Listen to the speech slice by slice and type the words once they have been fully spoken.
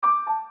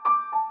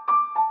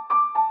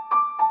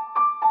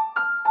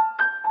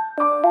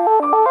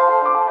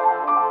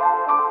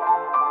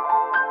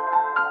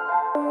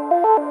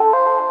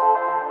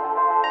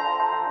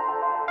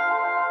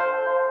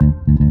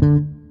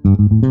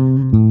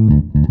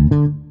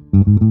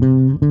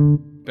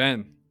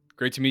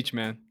Great to meet you,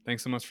 man.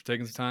 Thanks so much for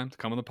taking the time to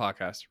come on the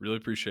podcast. Really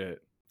appreciate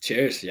it.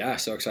 Cheers. Yeah,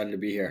 so excited to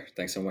be here.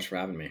 Thanks so much for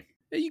having me.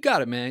 Yeah, you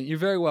got it, man. You're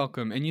very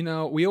welcome. And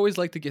we always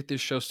like to get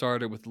this show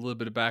started with a little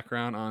bit of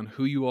background on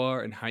who you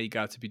are and how you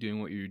got to be doing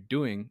what you're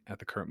doing at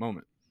the current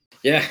moment.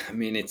 Yeah, I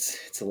mean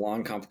it's a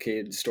long,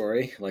 complicated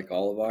story, like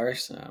all of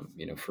ours.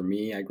 For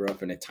me, I grew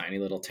up in a tiny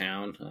little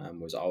town.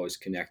 Was always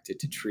connected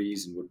to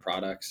trees and wood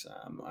products.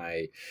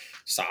 I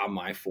saw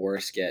my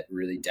forest get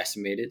really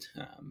decimated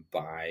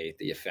by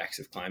the effects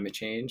of climate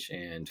change,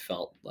 and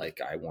felt like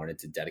I wanted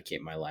to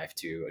dedicate my life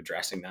to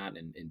addressing that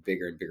in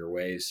bigger and bigger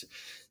ways.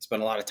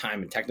 Spent a lot of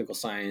time in technical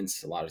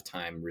science, a lot of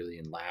time really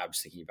in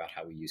labs, thinking about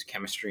how we use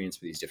chemistry and some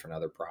of these different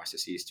other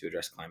processes to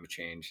address climate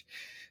change.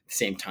 At the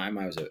same time,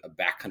 I was a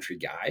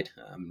backcountry guide.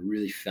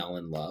 Really fell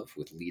in love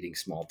with leading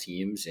small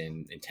teams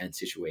in intense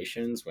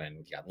situations when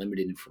you got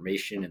limited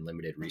information and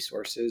limited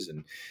resources.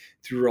 And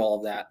through all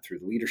of that, through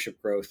the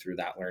leadership growth, through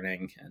that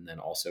learning, and then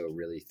also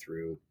really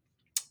through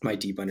my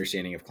deep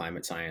understanding of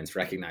climate science,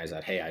 recognize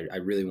that, hey, I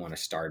really want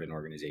to start an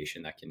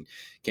organization that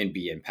can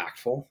be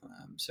impactful.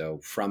 So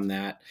from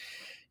that,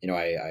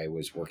 I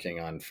was working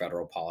on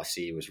federal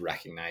policy, was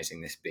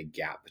recognizing this big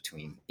gap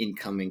between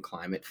incoming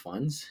climate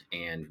funds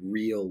and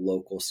real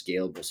local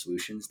scalable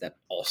solutions that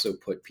also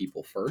put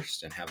people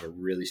first and have a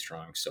really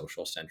strong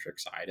social centric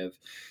side of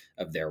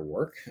their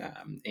work,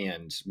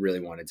 and really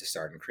wanted to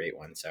start and create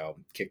one. So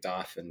kicked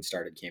off and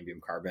started Cambium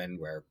Carbon,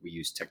 where we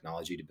use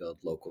technology to build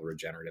local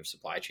regenerative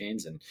supply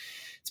chains. And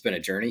it's been a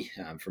journey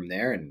from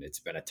there, and it's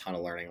been a ton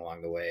of learning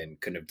along the way, and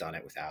couldn't have done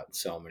it without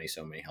so many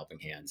helping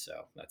hands.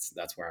 So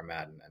that's where I'm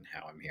at and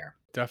how I'm here.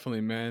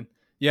 Definitely, man.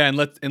 Yeah,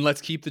 and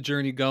let's keep the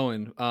journey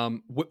going.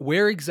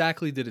 Where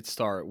exactly did it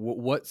start?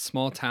 What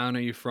small town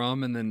are you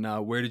from, and then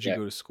where did you Yeah.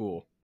 go to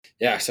school?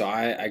 Yeah, so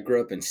I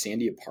grew up in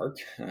Sandia Park,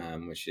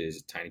 which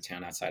is a tiny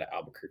town outside of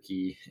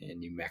Albuquerque in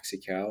New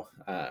Mexico.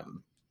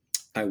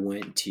 I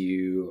went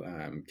to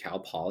Cal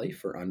Poly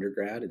for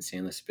undergrad in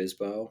San Luis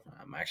Obispo.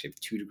 I actually have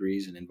 2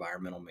 degrees in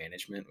environmental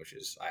management, which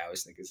is I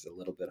always think is a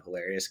little bit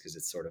hilarious because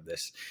it's sort of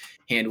this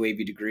hand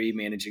wavy degree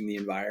managing the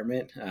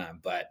environment.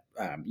 But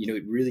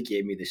it really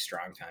gave me this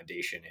strong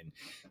foundation in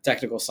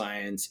technical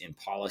science, in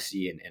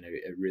policy, and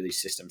a really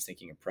systems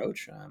thinking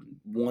approach.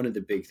 One of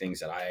the big things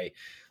that I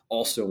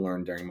also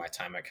learned during my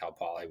time at Cal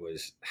Poly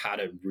was how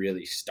to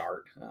really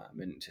start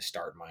and to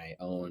start my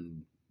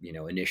own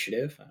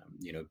initiative.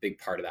 A big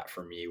part of that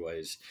for me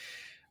was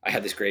I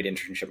had this great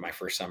internship my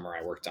first summer.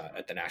 I worked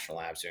at the National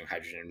Labs doing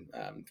hydrogen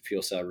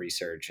fuel cell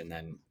research. And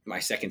then my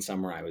second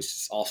summer, I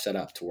was all set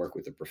up to work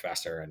with a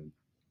professor, and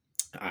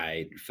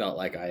I felt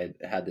like I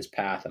had this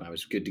path and I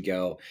was good to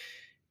go.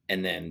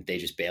 And then they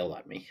just bailed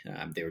on me.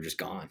 They were just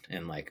gone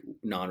and like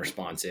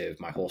non-responsive.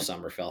 My whole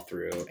summer fell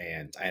through,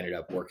 and I ended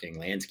up working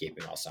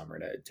landscaping all summer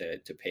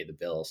to pay the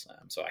bills.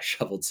 So I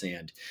shoveled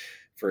sand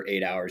for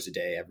 8 hours a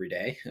day every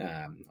day.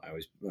 I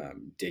was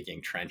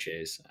digging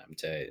trenches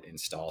to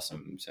install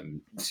some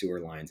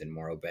sewer lines in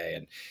Morro Bay.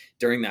 And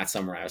during that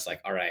summer, I was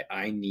like, all right,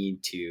 I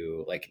need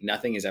to, like,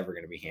 nothing is ever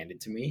going to be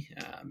handed to me.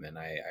 And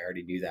I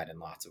already knew that in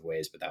lots of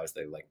ways, but that was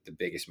the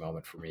biggest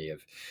moment for me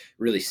of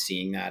really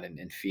seeing that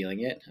and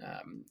feeling it.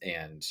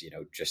 And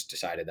just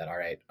decided that, all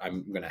right,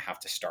 I'm going to have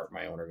to start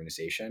my own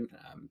organization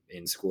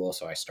in school.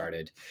 So I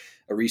started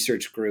a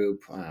research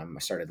group. I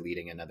started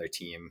leading another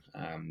team,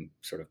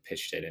 sort of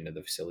pitched it into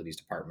the facilities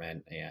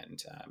department,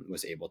 and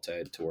was able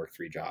to work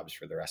 3 jobs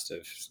for the rest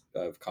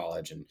of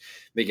college and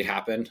make it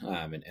happen.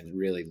 And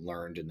really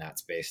learned in that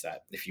space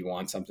that if you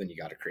want something, you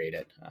got to create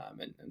it.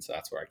 And so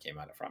that's where I came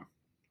at it from.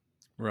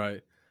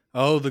 Right.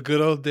 Oh, the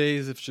good old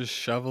days of just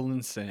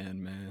shoveling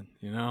sand, man.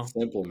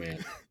 Simple,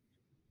 man.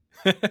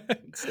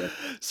 Simple.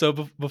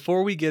 So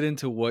before we get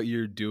into what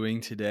you're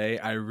doing today,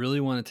 I really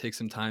want to take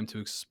some time to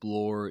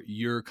explore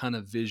your kind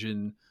of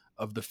vision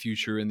of the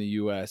future in the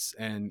US.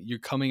 And you're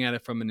coming at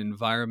it from an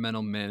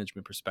environmental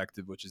management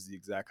perspective, which is the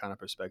exact kind of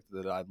perspective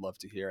that I'd love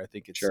to hear. I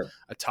think it's Sure.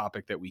 a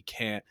topic that we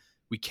can't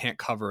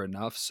cover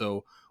enough.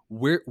 So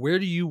where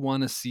do you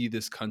want to see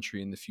this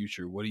country in the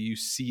future? What do you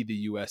see the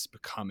US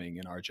becoming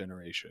in our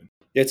generation?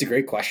 Yeah, it's a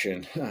great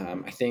question.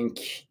 I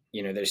think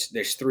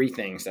there's 3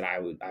 things that I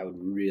would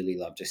really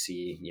love to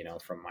see.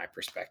 From my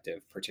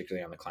perspective,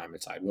 particularly on the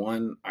climate side.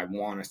 One, I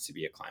want us to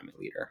be a climate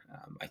leader.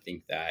 I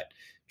think that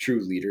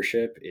true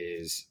leadership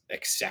is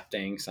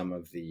accepting some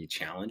of the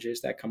challenges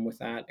that come with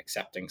that,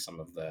 accepting some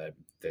of the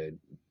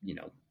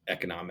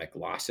economic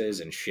losses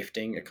and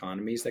shifting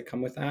economies that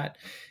come with that,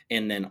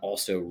 and then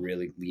also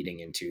really leading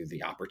into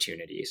the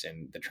opportunities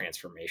and the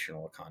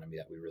transformational economy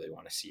that we really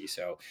want to see.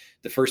 So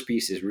the first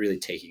piece is really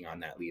taking on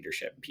that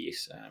leadership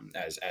piece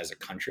as a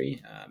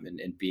country,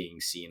 and being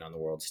seen on the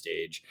world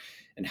stage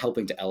and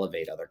helping to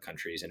elevate other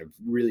countries in a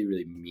really,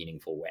 really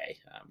meaningful way.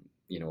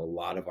 A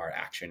lot of our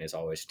action is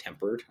always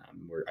tempered,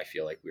 where I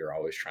feel like we are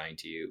always trying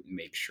to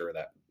make sure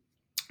that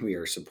we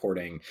are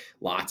supporting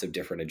lots of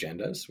different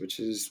agendas, which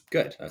is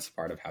good. That's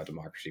part of how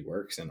democracy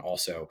works. And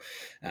also,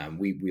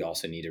 we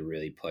also need to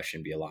really push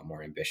and be a lot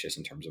more ambitious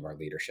in terms of our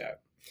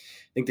leadership.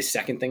 I think the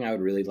second thing I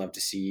would really love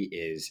to see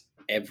is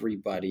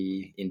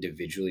everybody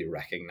individually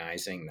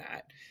recognizing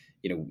that,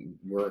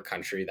 we're a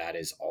country that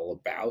is all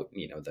about,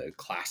 the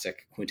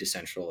classic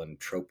quintessential and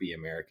tropey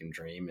American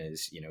dream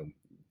is,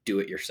 do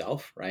it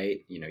yourself,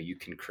 right? You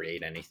can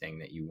create anything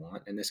that you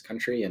want in this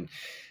country. And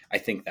I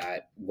think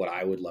that what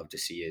I would love to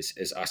see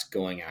is us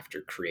going after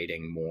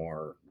creating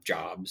more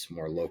jobs,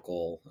 more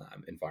local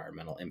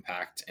environmental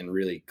impact, and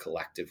really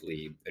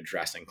collectively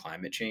addressing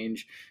climate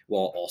change,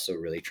 while also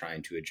really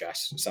trying to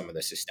address some of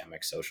the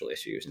systemic social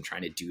issues and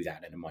trying to do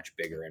that in a much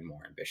bigger and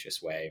more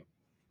ambitious way.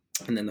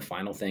 And then the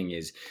final thing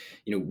is,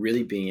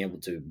 really being able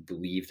to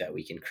believe that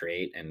we can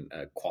create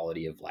a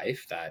quality of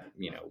life that,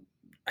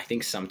 I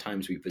think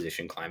sometimes we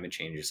position climate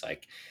change as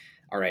like,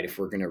 all right, if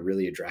we're going to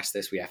really address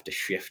this, we have to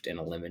shift and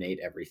eliminate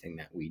everything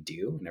that we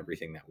do and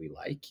everything that we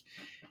like.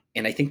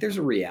 And I think there's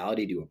a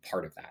reality to a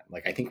part of that.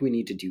 Like, I think we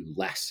need to do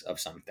less of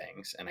some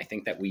things. And I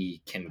think that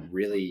we can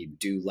really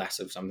do less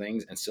of some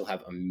things and still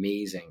have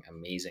amazing,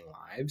 amazing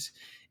lives.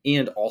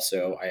 And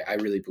also, I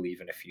really believe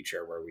in a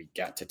future where we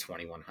get to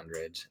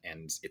 2100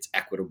 and it's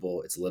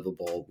equitable, it's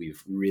livable.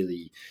 We've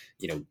really,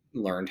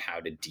 learned how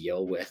to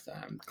deal with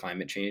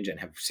climate change and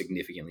have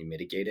significantly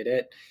mitigated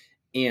it,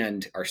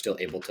 and are still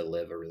able to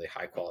live a really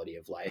high quality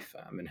of life,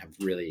 and have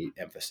really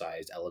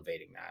emphasized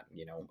elevating that,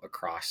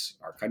 across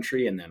our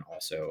country, and then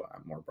also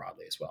more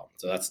broadly as well.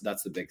 So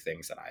that's the big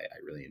things that I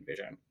really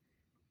envision.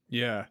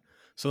 Yeah.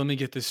 So let me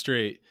get this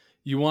straight.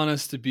 You want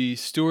us to be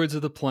stewards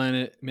of the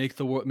planet, make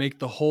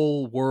the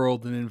whole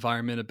world and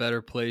environment a better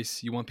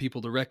place. You want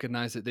people to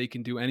recognize that they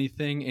can do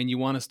anything, and you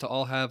want us to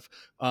all have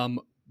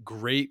um,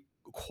 great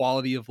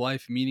quality of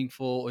life,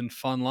 meaningful and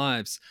fun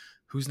lives.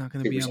 Who's not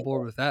going to be Super on board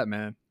simple. with that,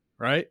 man?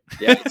 Right?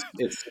 Yeah,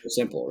 it's so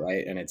simple,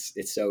 right? And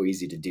it's so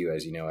easy to do,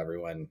 as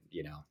everyone,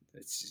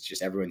 it's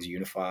just everyone's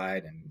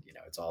unified, and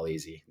it's all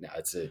easy. No,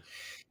 it's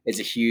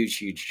a huge,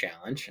 huge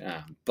challenge.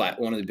 But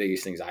one of the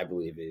biggest things I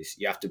believe is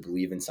you have to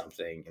believe in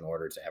something in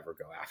order to ever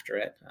go after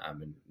it.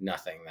 And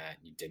nothing that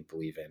you didn't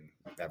believe in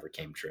ever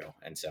came true.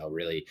 And so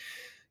really,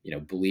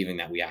 believing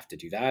that we have to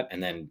do that.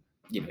 And then,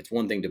 it's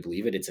one thing to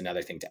believe it. It's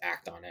another thing to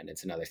act on it. And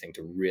it's another thing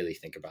to really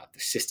think about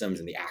the systems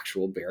and the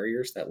actual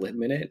barriers that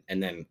limit it.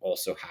 And then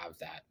also have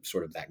that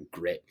sort of that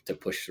grit to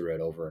push through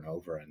it over and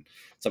over. And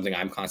something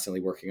I'm constantly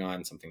working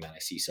on, something that I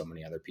see so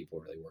many other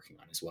people really working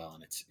on as well.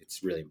 And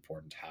it's really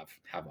important to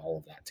have all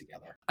of that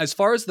together. As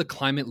far as the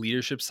climate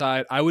leadership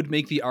side, I would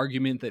make the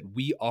argument that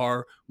we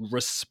are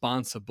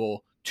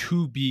responsible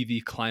to be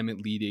the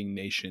climate leading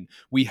nation.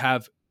 We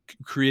have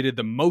created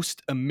the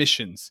most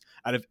emissions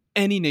out of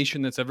any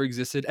nation that's ever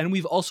existed, and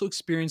we've also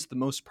experienced the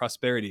most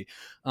prosperity.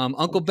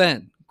 Uncle 100%.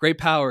 Ben, great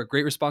power,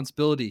 great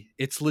responsibility.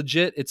 It's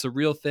legit. It's a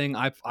real thing.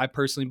 I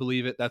personally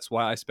believe it. That's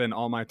why I spend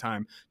all my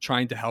time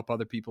trying to help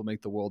other people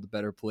make the world a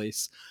better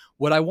place.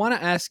 What I want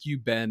to ask you,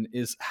 Ben,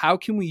 is how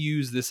can we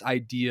use this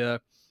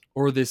idea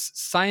or this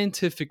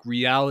scientific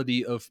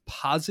reality of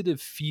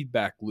positive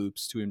feedback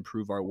loops to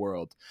improve our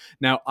world?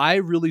 Now, I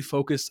really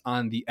focus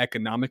on the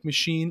economic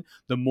machine.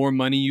 The more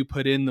money you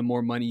put in, the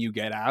more money you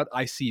get out.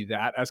 I see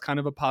that as kind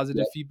of a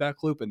positive Yep.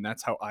 feedback loop, and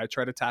that's how I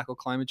try to tackle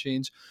climate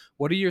change.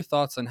 What are your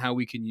thoughts on how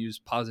we can use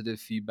positive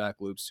feedback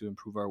loops to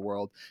improve our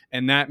world?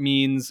 And that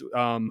means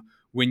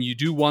when you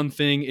do one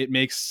thing, it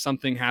makes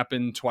something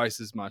happen twice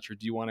as much. Or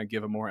do you want to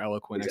give a more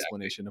eloquent Exactly.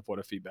 explanation of what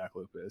a feedback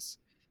loop is?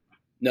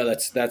 No,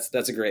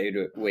 that's a great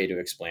way to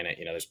explain it.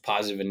 There's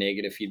positive and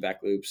negative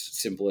feedback loops.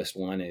 Simplest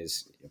one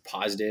is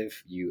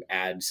positive. You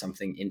add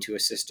something into a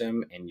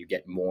system and you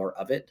get more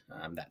of it.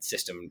 That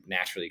system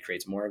naturally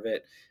creates more of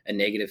it. A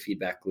negative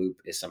feedback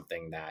loop is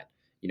something that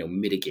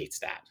mitigates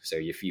that. So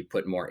if you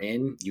put more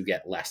in, you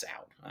get less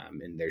out,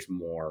 and there's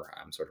more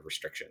sort of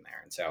restriction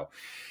there. And so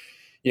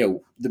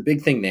the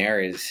big thing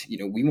there is,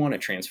 we want to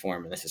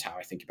transform, and this is how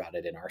I think about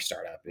it in our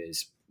startup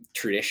is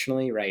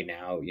traditionally right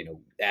now,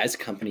 as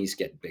companies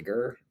get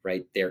bigger,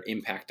 right, their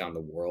impact on the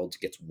world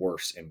gets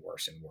worse and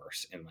worse and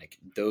worse. And like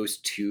those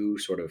two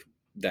sort of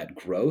that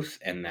growth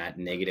and that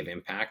negative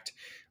impact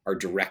are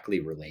directly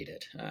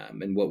related.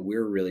 And what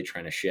we're really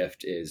trying to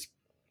shift is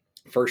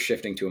first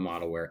shifting to a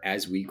model where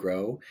as we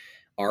grow,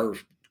 our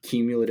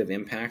cumulative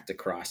impact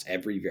across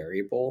every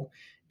variable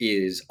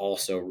is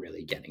also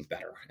really getting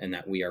better, and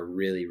that we are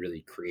really,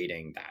 really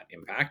creating that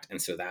impact.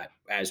 And so that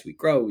as we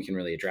grow, we can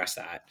really address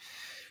that.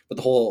 But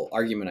the whole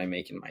argument I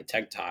make in my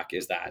TED talk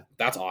is that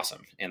that's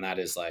awesome. And that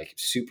is like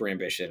super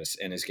ambitious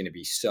and is going to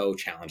be so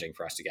challenging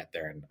for us to get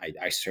there. And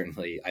I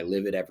certainly, I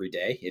live it every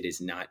day. It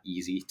is not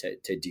easy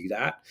to do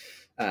that.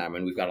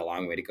 And we've got a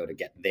long way to go to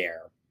get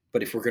there.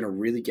 But if we're going to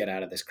really get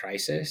out of this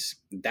crisis,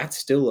 that's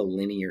still a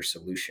linear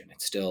solution.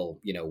 It's still,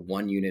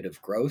 one unit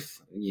of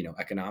growth,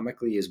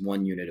 economically is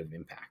one unit of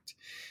impact.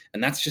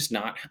 And that's just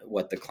not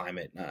what the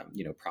climate,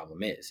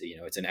 problem is.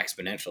 It's an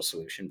exponential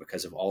solution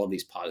because of all of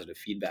these positive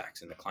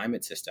feedbacks in the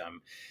climate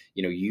system.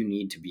 You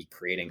need to be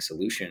creating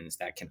solutions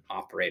that can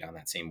operate on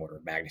that same order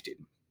of magnitude.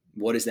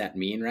 What does that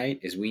mean, right?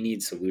 Is we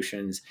need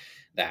solutions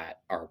that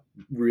are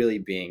really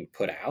being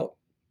put out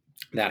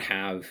that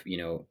have,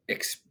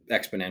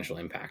 exponential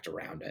impact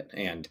around it.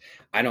 And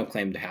I don't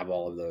claim to have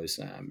all of those,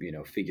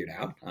 figured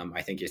out.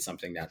 I think it's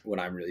something that what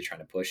I'm really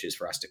trying to push is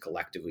for us to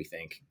collectively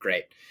think,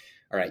 great,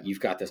 all right, you've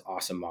got this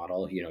awesome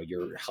model,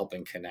 you're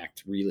helping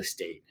connect real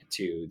estate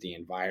to the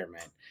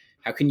environment.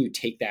 How can you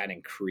take that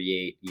and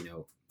create,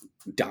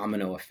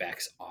 domino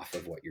effects off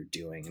of what you're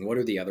doing, and what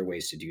are the other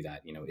ways to do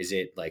that? Is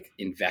it like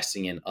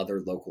investing in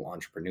other local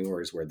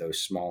entrepreneurs where those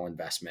small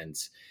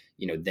investments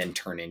then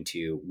turn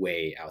into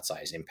way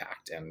outsized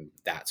impact, and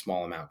that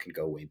small amount can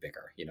go way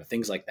bigger?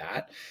 Things like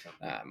that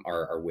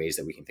are ways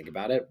that we can think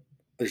about it.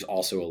 There's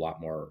also a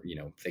lot more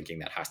thinking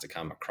that has to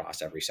come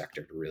across every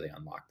sector to really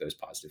unlock those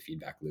positive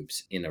feedback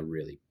loops in a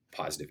really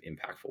positive,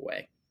 impactful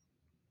way.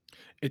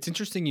 It's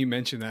interesting you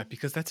mentioned that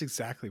because that's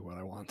exactly what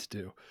I want to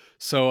do.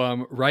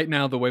 So right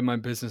now, the way my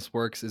business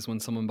works is when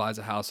someone buys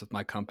a house with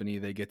my company,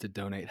 they get to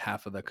donate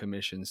half of the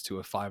commissions to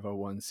a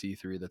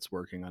 501c3 that's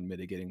working on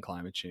mitigating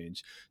climate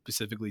change,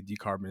 specifically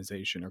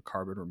decarbonization or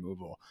carbon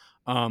removal.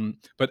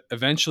 But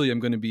eventually, I'm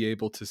going to be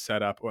able to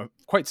set up, well,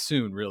 quite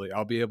soon, really,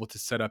 I'll be able to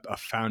set up a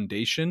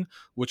foundation,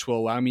 which will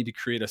allow me to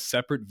create a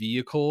separate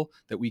vehicle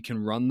that we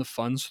can run the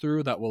funds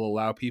through that will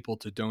allow people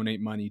to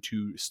donate money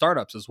to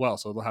startups as well.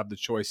 So they'll have the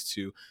choice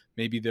to,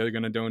 maybe they're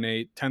going to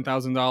donate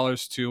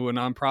 $10,000 to a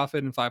nonprofit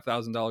and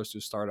 $5,000 to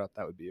a startup.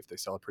 That would be if they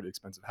sell a pretty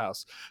expensive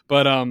house.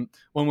 But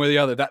one way or the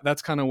other,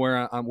 that's kind of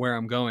where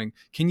I'm going.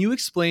 Can you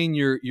explain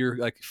your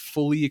like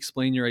fully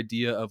explain your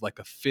idea of like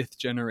a fifth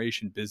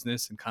generation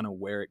business and kind of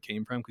where it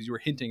came from? Because you were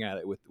hinting at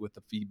it with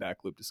the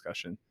feedback loop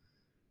discussion.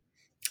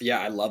 Yeah,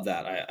 I love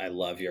that. I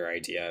love your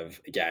idea of,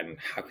 again,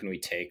 how can we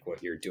take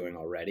what you're doing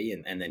already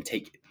and then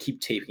keep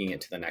taking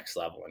it to the next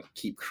level and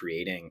keep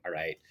creating, all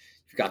right,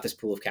 you've got this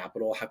pool of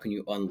capital. How can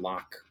you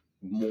unlock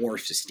more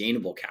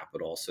sustainable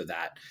capital so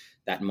that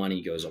that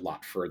money goes a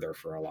lot further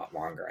for a lot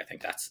longer? I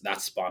think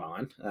that's spot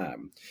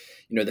on.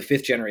 The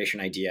fifth generation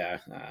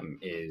idea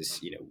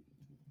is,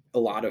 a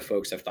lot of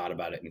folks have thought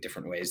about it in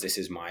different ways. This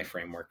is my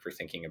framework for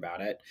thinking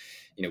about it.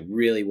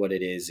 Really what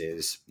it is,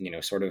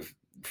 sort of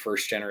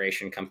first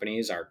generation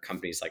companies are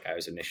companies like I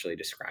was initially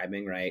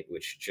describing, right?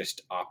 Which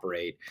just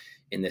operate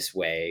in this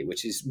way,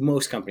 which is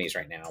most companies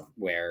right now,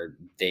 where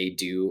they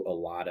do a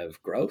lot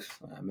of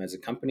growth as a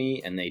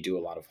company and they do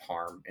a lot of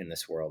harm in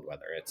this world,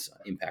 whether it's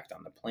impact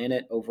on the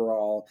planet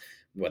overall,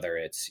 whether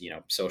it's,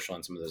 social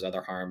and some of those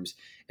other harms.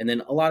 And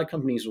then a lot of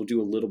companies will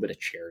do a little bit of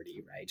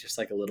charity, right? Just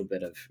like a little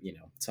bit of,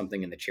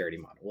 something in the charity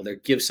model. Well, they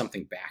give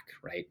something back,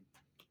 right?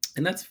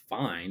 And that's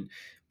fine.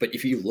 But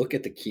if you look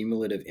at the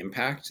cumulative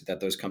impact that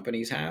those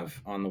companies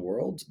have on the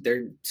world,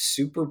 they're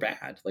super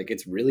bad. Like,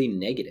 it's really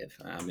negative.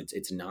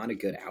 It's not a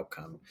good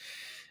outcome.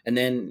 And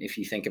then if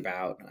you think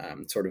about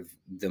sort of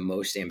the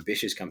most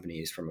ambitious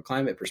companies from a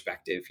climate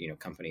perspective,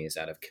 companies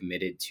that have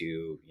committed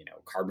to,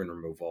 carbon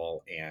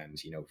removal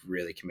and,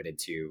 really committed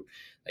to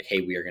like, hey,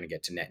 we are going to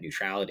get to net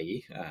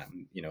neutrality.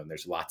 And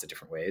there's lots of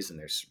different ways, and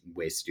there's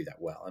ways to do that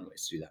well and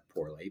ways to do that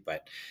poorly.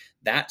 But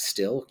that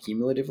still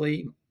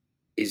cumulatively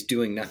is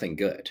doing nothing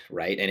good,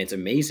 right? And it's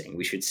amazing.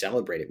 We should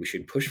celebrate it. We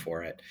should push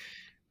for it.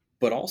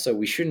 But also,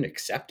 we shouldn't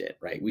accept it,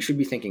 right? We should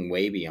be thinking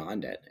way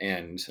beyond it.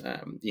 And,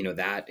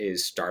 that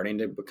is starting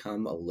to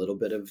become a little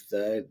bit of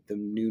the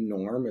new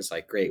norm. Is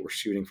like, great, we're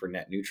shooting for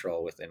net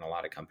neutral within a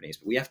lot of companies,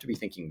 but we have to be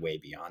thinking way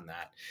beyond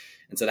that.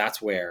 And so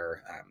that's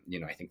where,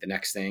 I think the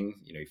next thing,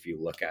 if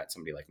you look at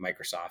somebody like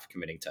Microsoft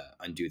committing to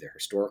undo their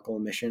historical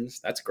emissions,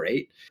 that's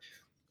great.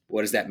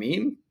 What does that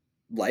mean?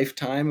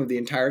 Lifetime of the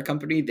entire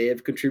company, they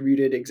have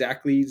contributed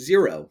exactly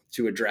zero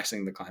to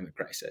addressing the climate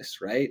crisis,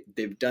 right?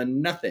 They've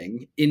done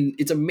nothing.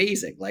 It's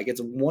amazing. Like,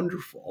 it's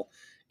wonderful.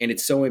 And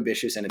it's so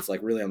ambitious, and it's like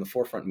really on the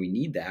forefront, and we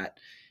need that.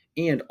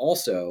 And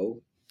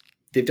also,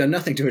 they've done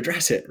nothing to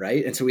address it,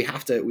 right? And so we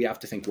have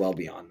to think well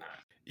beyond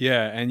that.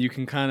 Yeah, and you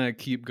can kind of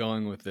keep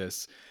going with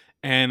this.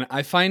 And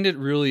I find it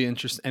really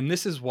interesting. And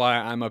this is why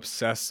I'm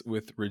obsessed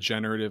with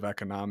regenerative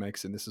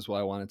economics. And this is why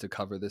I wanted to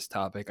cover this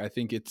topic. I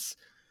think it's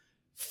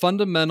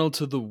fundamental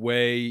to the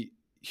way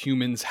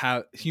humans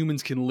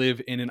can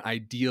live in an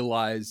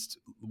idealized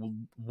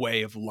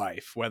way of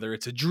life. Whether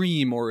it's a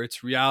dream or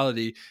it's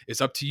reality, it's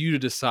up to you to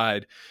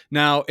decide.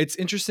 Now, it's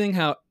interesting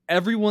how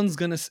everyone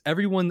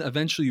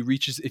eventually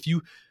reaches, if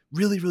you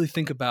really, really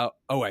think about,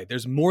 oh, wait,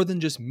 there's more than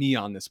just me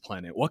on this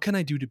planet. What can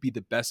I do to be the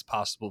best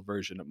possible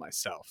version of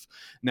myself?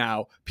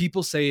 Now,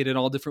 people say it in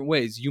all different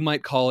ways. You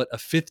might call it a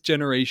fifth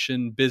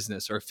generation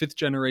business or a fifth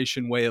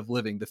generation way of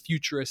living, the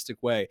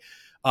futuristic way.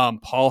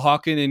 Paul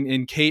Hawken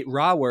and Kate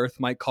Raworth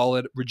might call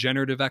it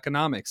regenerative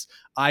economics.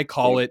 I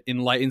call it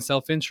enlightened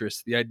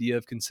self-interest, the idea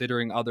of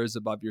considering others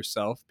above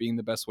yourself, being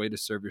the best way to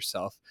serve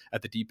yourself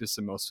at the deepest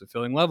and most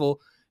fulfilling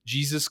level.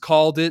 Jesus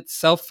called it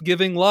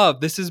self-giving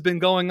love. This has been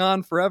going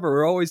on forever.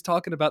 We're always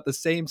talking about the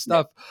same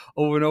stuff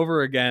over and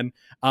over again.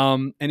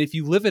 And if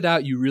you live it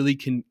out, you really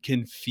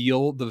can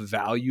feel the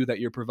value that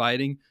you're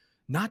providing,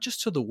 not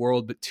just to the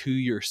world, but to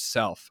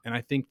yourself. And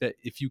I think that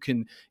if you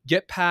can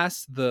get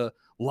past the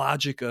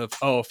logic of,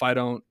 oh, if I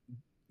don't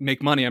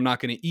make money, I'm not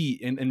going to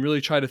eat, and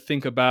really try to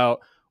think about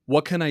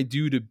what can I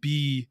do to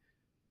be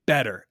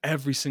better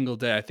every single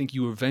day, I think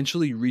you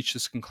eventually reach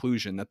this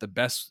conclusion that the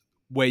best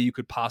way you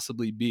could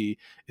possibly be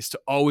is to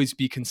always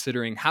be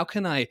considering, how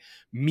can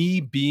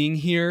me being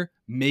here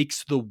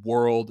makes the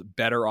world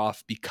better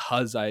off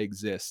because I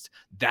exist.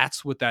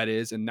 That's what that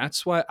is. And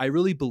that's why I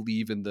really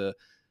believe in the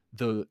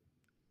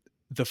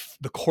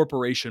the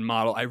corporation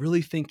model. I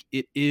really think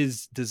it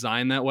is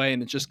designed that way,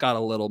 and it just got a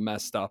little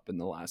messed up in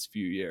the last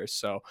few years.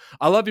 So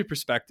I love your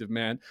perspective,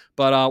 man.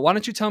 But why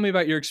don't you tell me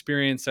about your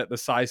experience at the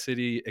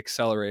SciCity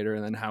Accelerator,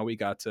 and then how we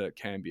got to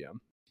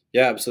Cambium?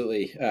 Yeah,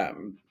 absolutely.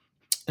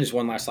 Just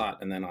one last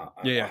thought, and then Yeah,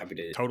 I'll yeah, happy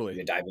to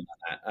totally. dive in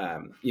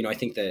on that. I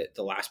think that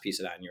the last piece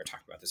of that, and you were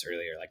talking about this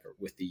earlier, like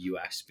with the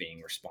U.S.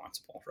 being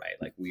responsible, right?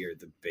 Like we are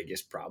the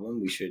biggest problem.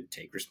 We should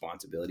take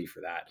responsibility for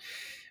that.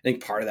 I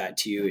think part of that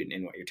too,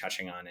 and what you're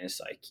touching on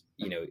is like,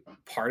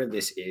 part of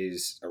this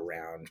is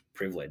around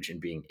privilege and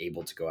being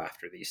able to go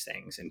after these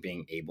things and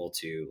being able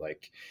to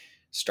like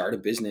start a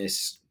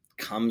business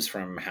comes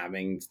from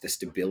having the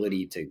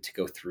stability to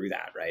go through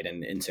that, right?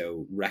 And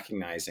so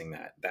recognizing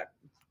that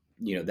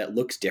that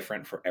looks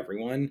different for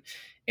everyone,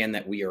 and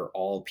that we are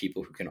all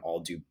people who can all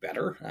do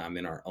better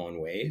in our own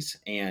ways,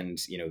 and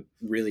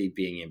really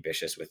being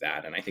ambitious with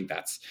that. And I think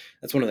that's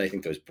one of the, I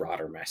think those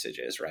broader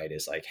messages, right,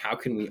 is like, how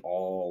can we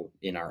all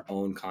in our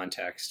own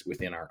context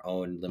within our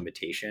own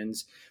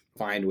limitations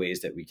find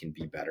ways that we can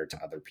be better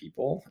to other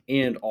people,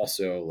 and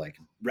also like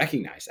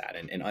recognize that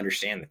and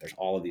understand that there's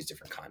all of these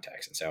different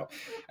contexts. And so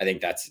I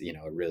think that's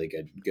a really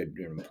good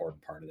and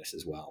important part of this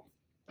as well.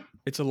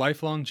 It's a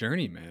lifelong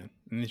journey, man,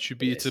 and It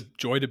it's a is.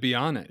 joy to be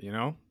on it.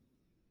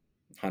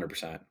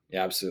 100%.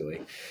 Yeah, absolutely.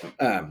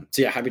 So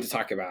yeah, happy to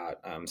talk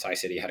about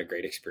SciCity. Had a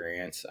great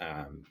experience.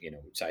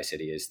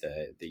 SciCity is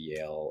the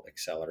Yale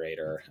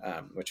Accelerator,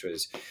 which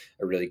was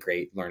a really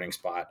great learning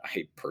spot.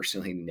 I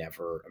personally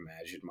never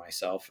imagined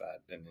myself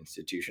at an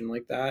institution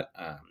like that,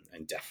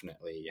 and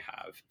definitely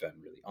have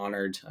been really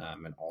honored,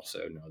 and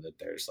also know that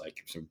there's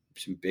like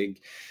some big,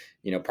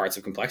 parts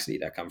of complexity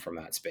that come from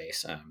that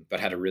space. But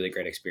had a really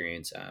great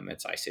experience at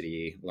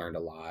SciCity. Learned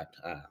a lot.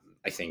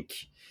 I think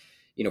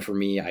for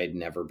me, I had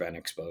never been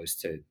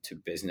exposed to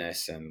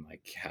business, and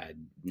like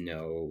had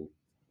no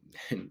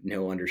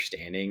no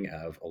understanding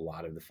of a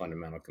lot of the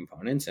fundamental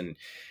components. And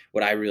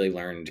what I really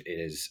learned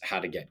is how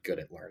to get good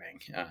at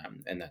learning,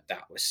 and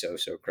that was so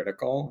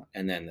critical.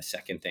 And then the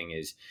second thing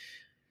is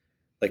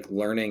like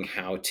learning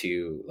how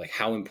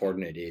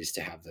important it is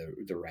to have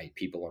the right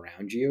people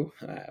around you,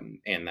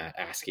 and that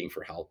asking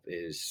for help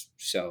is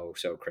so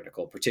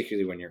critical,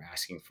 particularly when you're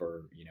asking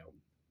for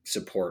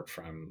support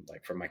from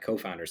my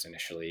co-founders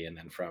initially, and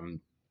then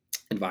from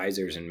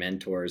advisors and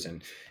mentors,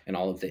 and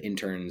all of the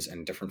interns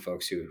and different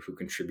folks who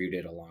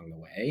contributed along the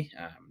way.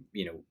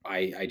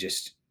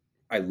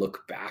 I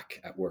look back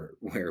at where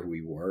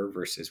we were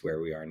versus where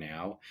we are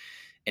now,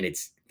 and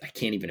I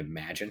can't even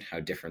imagine how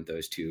different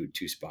those two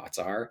spots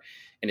are.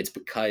 And it's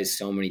because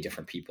so many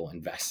different people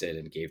invested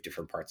and gave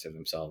different parts of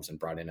themselves and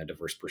brought in a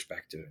diverse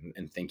perspective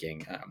and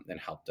thinking, and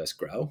helped us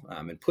grow,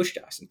 and pushed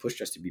us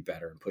to be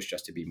better, and pushed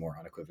us to be more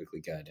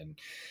unequivocally good. And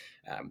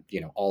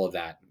all of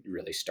that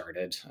really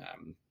started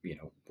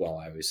while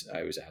I was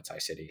at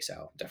SciCity.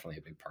 So definitely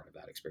a big part of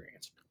that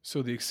experience.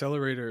 So the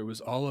accelerator, it was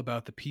all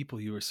about the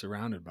people you were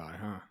surrounded by,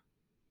 huh?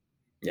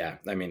 Yeah,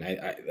 I mean,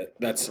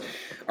 that's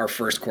our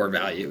first core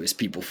value is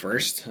people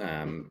first.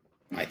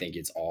 I think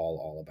it's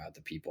all about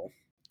the people.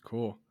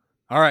 Cool.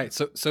 All right.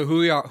 So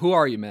who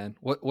are you, man?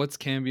 What's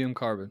Cambium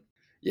Carbon?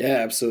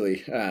 Yeah,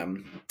 absolutely.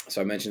 So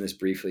I mentioned this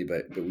briefly,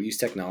 but we use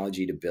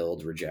technology to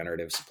build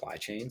regenerative supply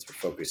chains. We're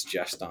focused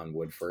just on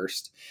wood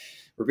first.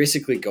 We're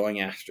basically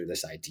going after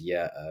this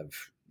idea of,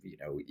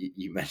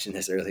 you mentioned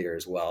this earlier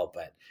as well,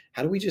 but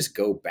how do we just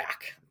go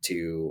back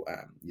to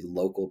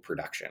local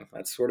production?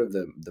 That's sort of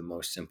the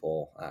most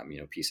simple,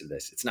 piece of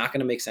this. It's not going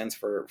to make sense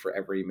for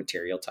every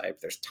material type.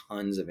 There's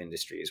tons of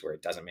industries where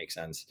it doesn't make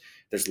sense.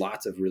 There's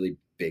lots of really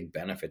big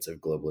benefits of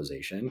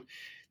globalization.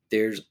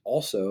 There's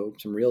also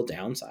some real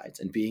downsides,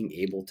 and being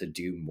able to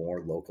do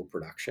more local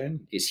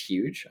production is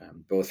huge,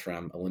 both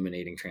from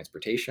eliminating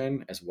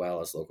transportation as well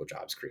as local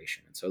jobs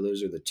creation. And so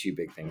those are the two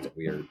big things that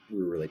we're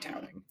really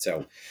touting.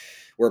 So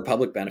we're a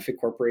public benefit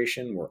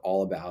corporation. We're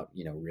all about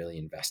really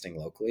investing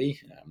locally.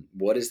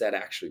 What does that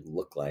actually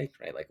look like,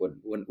 right? Like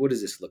what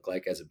does this look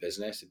like as a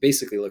business? It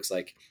basically looks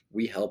like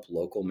we help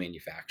local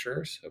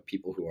manufacturers, so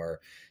people who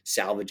are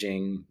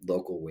salvaging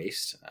local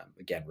waste.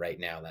 Again, right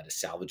now that is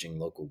salvaging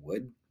local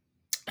wood.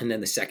 And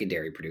then the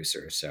secondary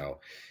producers. So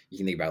you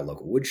can think about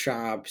local wood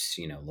shops,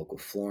 local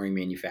flooring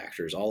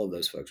manufacturers, all of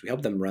those folks. We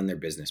help them run their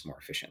business more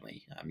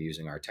efficiently,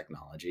 using our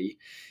technology.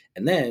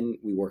 And then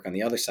we work on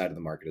the other side of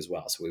the market as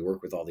well. So we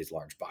work with all these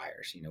large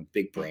buyers,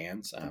 big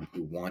brands,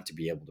 who want to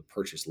be able to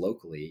purchase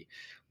locally,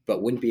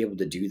 but wouldn't be able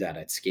to do that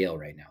at scale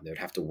right now. They would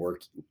have to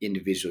work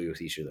individually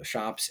with each of those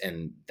shops,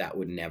 and that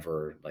would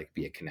never like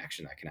be a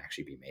connection that can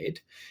actually be made.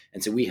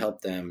 And so we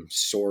help them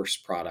source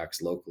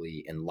products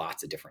locally in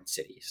lots of different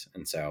cities.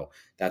 And so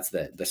that's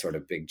the sort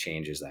of big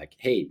change is like,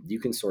 hey, you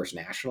can source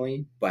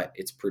nationally, but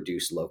it's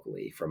produced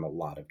locally from a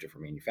lot of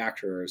different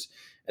manufacturers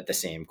at the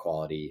same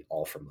quality,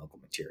 all from local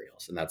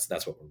materials. And that's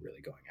what we're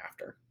really going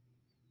after.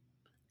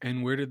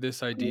 And where did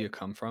this idea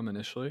come from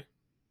initially?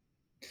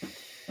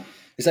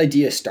 This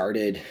idea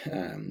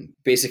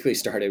basically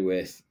started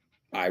with,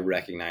 I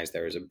recognized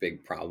there was a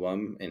big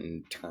problem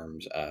in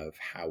terms of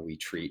how we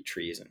treat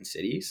trees in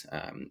cities.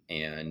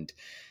 And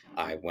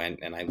I went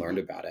and I learned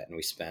about it, and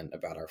we spent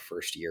about our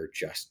first year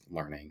just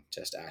learning,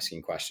 just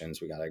asking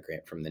questions. We got a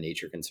grant from the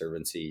Nature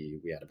Conservancy.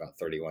 We had about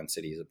 31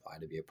 cities apply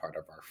to be a part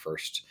of our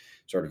first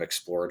sort of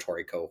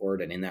exploratory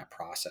cohort. And in that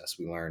process,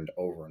 we learned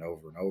over and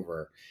over and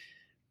over,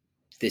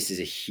 this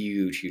is a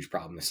huge, huge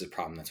problem. This is a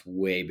problem that's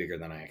way bigger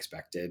than I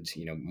expected.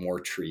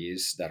 More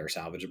trees that are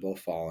salvageable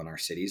fall in our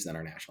cities than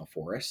our national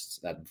forests.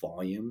 That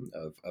volume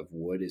of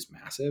wood is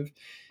massive,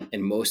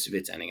 and most of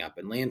it's ending up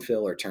in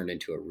landfill or turned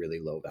into a really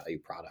low value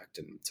product.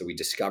 And so we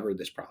discovered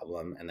this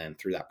problem, and then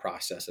through that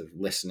process of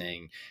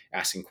listening,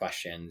 asking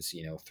questions,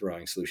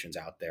 throwing solutions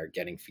out there,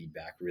 getting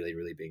feedback, really,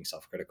 really being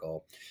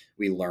self-critical,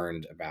 we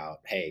learned about,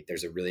 hey,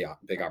 there's a really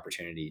big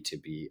opportunity to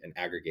be an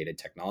aggregated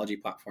technology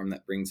platform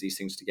that brings these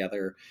things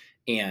together,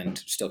 and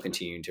still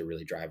continuing to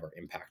really drive our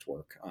impact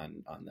work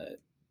on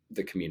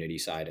the community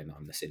side and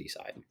on the city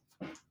side.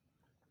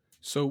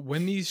 So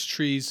when these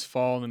trees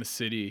fall in a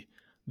city,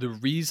 the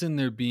reason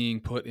they're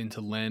being put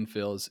into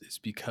landfills is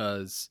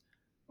because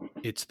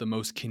it's the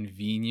most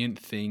convenient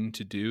thing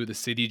to do. The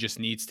city just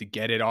needs to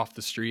get it off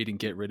the street and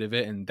get rid of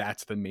it, and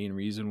that's the main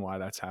reason why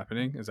that's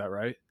happening. Is that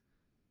right?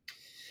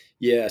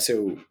 Yeah,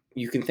 so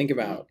you can think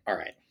about, all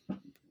right,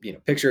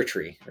 picture a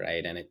tree,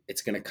 right? And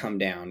it's going to come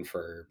down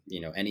for,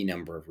 any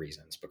number of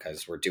reasons,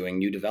 because we're doing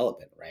new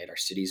development, right? Our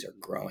cities are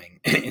growing.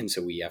 And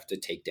so we have to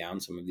take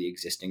down some of the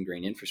existing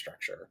green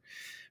infrastructure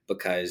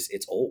because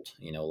it's old.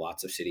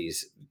 Lots of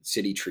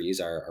city trees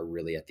are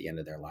really at the end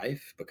of their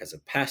life because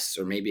of pests,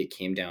 or maybe it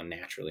came down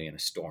naturally in a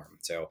storm.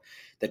 So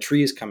the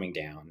tree is coming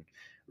down.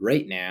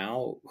 Right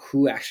now,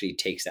 who actually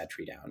takes that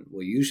tree down?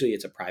 Well, usually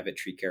it's a private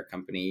tree care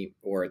company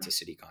or it's a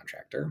city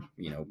contractor.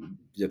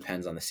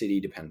 Depends on the city,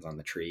 depends on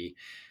the tree.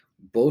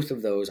 Both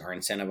of those are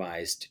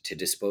incentivized to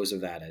dispose of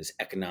that as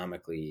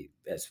economically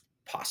as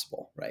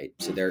possible, right?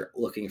 So they're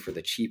looking for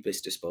the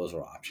cheapest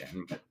disposal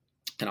option.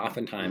 And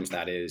oftentimes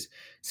that is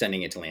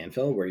sending it to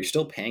landfill, where you're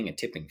still paying a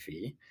tipping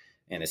fee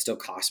and it still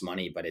costs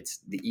money, but it's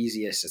the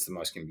easiest, it's the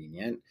most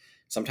convenient.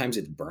 Sometimes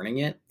it's burning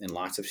it. In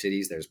lots of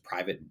cities, there's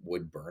private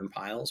wood burn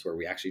piles where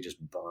we actually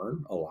just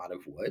burn a lot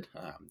of wood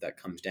that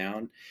comes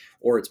down,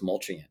 or it's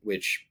mulching it,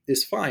 which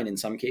is fine in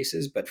some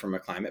cases. But from a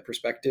climate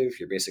perspective,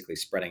 you're basically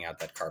spreading out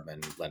that carbon,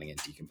 letting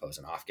it decompose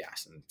and off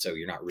gas. And so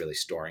you're not really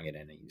storing it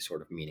in any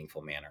sort of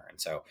meaningful manner. And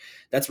so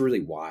that's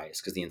really wise,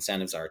 because the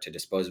incentives are to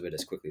dispose of it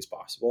as quickly as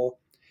possible.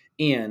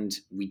 And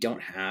we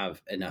don't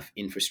have enough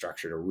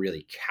infrastructure to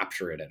really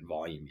capture it at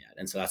volume yet.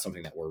 And so that's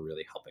something that we're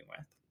really helping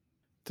with.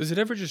 Does it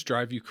ever just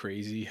drive you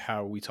crazy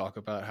how we talk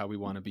about how we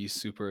want to be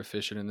super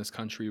efficient in this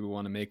country? We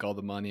want to make all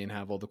the money and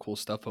have all the cool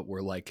stuff, but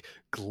we're like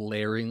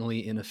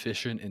glaringly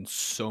inefficient in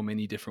so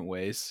many different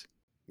ways.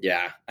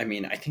 Yeah, I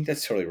mean, I think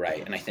that's totally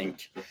right. And I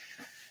think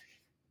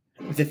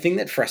the thing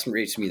that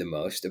frustrates me the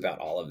most about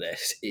all of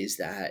this is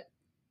that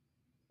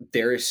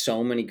there is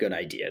so many good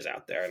ideas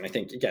out there. And I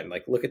think, again,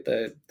 like, look at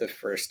the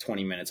first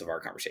 20 minutes of our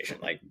conversation,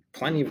 like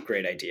plenty of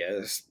great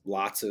ideas,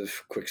 lots of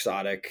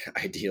quixotic,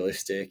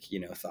 idealistic,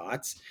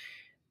 thoughts.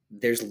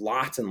 There's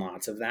lots and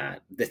lots of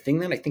that. The thing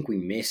that I think we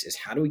miss is,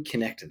 how do we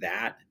connect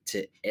that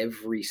to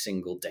every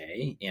single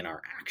day in our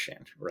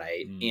action,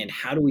 right? And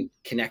how do we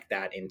connect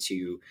that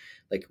into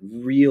like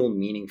real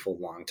meaningful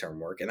long-term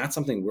work? And that's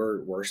something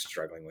we're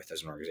struggling with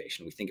as an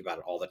organization. We think about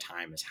it all the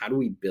time, is how do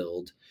we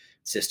build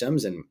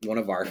systems? And one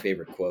of our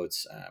favorite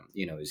quotes,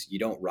 is, you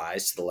don't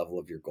rise to the level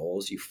of your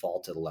goals, you fall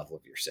to the level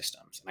of your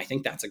systems. And I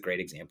think that's a great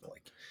example.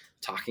 Like,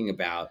 talking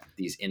about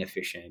these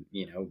inefficient,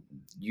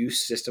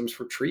 use systems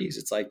for trees.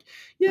 It's like,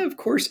 yeah, of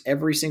course,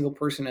 every single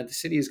person at the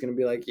city is going to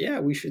be like,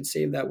 yeah, we should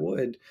save that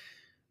wood.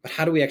 But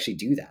how do we actually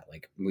do that?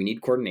 Like, we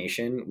need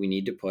coordination. We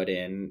need to put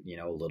in,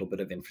 a little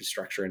bit of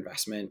infrastructure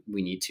investment.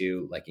 We need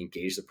to like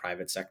engage the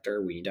private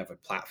sector. We need to have a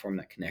platform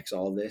that connects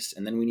all of this.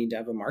 And then we need to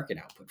have a market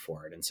output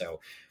for it. And so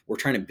we're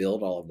trying to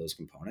build all of those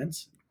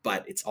components,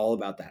 but it's all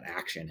about that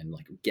action and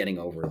like getting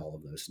over all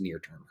of those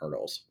near-term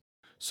hurdles.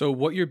 So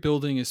what you're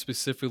building is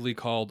specifically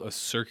called a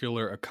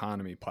circular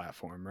economy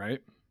platform,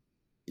 right?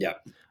 Yeah.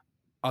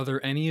 Are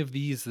there any of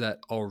these that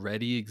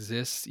already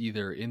exist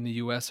either in the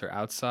US or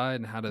outside,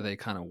 and how do they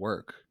kind of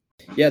work?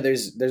 Yeah,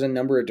 there's a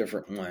number of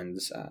different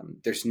ones.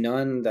 There's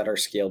none that are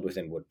scaled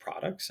within wood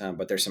products,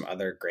 but there's some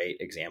other great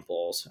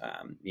examples.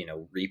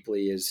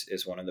 Reaply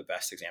is one of the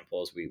best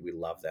examples. We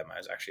love them. I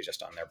was actually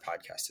just on their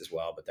podcast as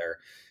well, but they're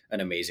an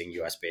amazing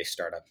US based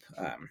startup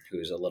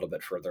who's a little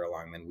bit further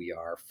along than we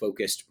are,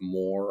 focused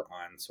more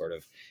on sort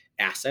of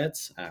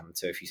assets.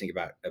 So if you think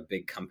about a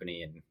big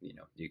company, and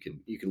you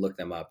can look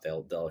them up,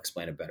 they'll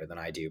explain it better than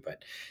I do.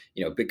 But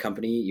a big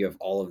company, you have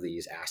all of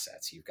these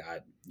assets. You've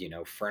got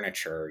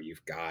furniture,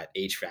 you've got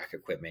HVAC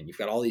equipment, you've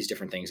got all these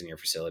different things in your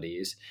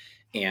facilities,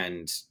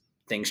 and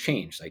things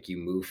change. Like you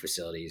move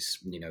facilities,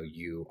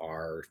 you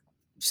are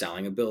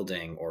selling a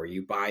building or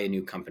you buy a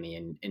new company,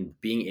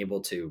 and being able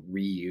to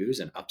reuse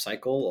and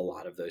upcycle a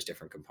lot of those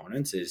different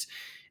components is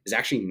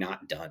actually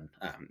not done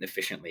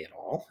efficiently at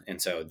all. And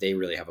so they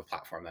really have a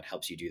platform that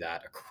helps you do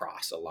that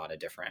across a lot of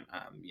different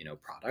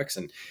products,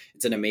 and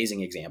it's an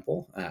amazing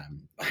example.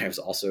 I was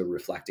also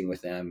reflecting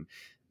with them,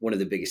 one of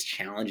the biggest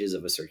challenges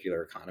of a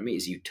circular economy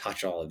is you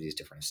touch all of these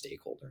different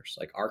stakeholders.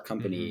 Like our Hmm.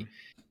 company,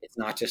 it's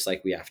not just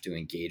like we have to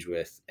engage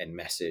with and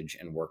message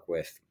and work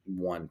with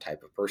one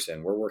type of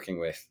person. We're working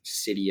with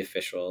city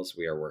officials,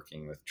 we are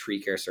working with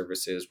tree care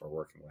services, we're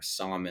working with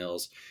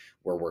sawmills,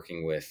 we're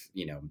working with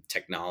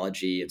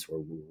technology. It's where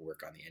we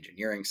work on the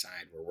engineering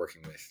side. We're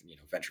working with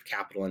venture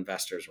capital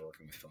investors. We're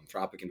working with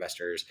philanthropic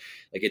investors.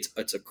 Like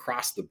it's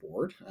across the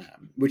board,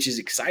 which is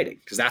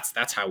exciting because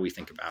that's how we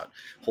think about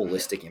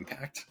holistic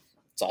impact.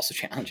 It's also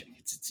challenging.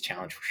 It's a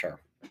challenge for sure.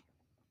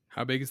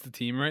 How big is the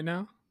team right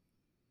now?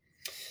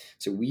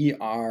 So we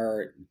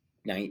are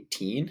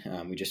 19.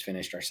 We just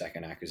finished our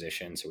second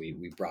acquisition. So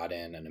we brought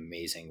in an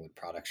amazing wood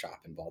product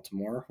shop in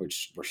Baltimore,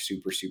 which we're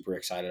super, super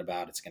excited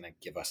about. It's going to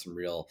give us some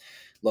real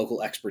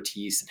local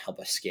expertise and help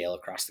us scale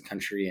across the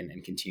country,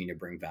 and continue to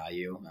bring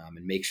value,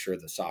 and make sure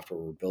the software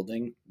we're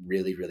building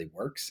really, really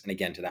works. And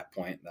again, to that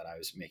point that I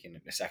was making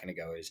a second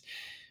ago, is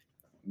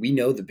we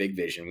know the big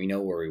vision, we know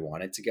where we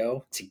want it to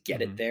go. To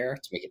get it Hmm. there,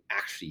 to make it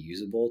actually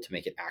usable, to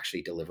make it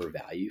actually deliver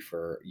value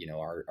for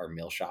our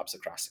mill shops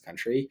across the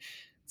country,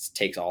 it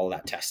takes all of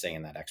that testing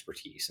and that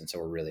expertise. And so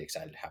we're really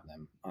excited to have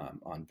them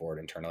on board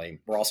internally.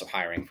 We're also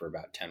hiring for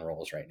about 10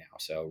 roles right now,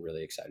 so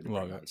really excited to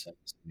Love bring it. on some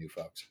new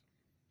folks.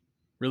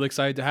 Really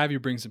excited to have you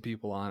bring some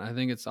people on. I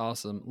think it's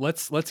awesome.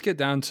 Let's get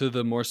down to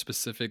the more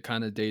specific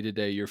kind of day to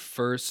day. Your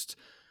first,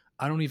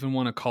 I don't even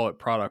want to call it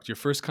product. Your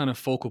first kind of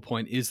focal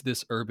point is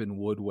this urban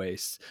wood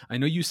waste. I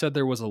know you said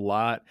there was a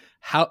lot.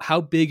 How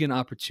big an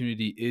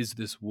opportunity is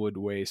this wood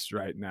waste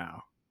right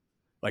now,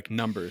 like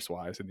numbers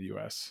wise in the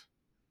U.S.?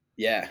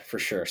 Yeah, for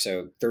sure.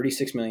 So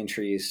 36 million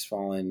trees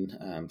fall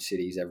in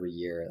cities every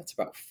year. That's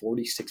about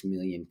 46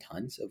 million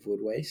tons of wood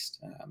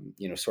waste.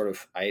 Sort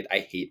of,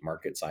 I hate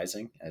market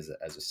sizing as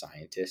a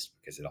scientist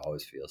because it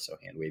always feels so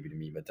hand wavy to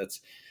me, but that's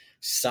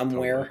Totally.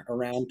 somewhere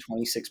around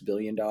 $26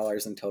 billion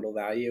in total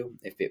value.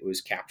 If it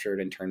was captured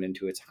and turned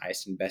into its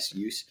highest and best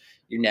use,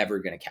 you're never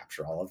going to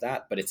capture all of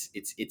that, but it's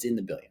in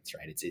the billions,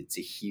 right? It's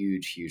a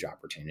huge, huge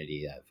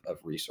opportunity of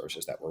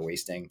resources that we're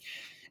wasting.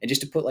 And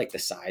just to put like the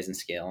size and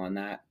scale on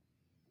that,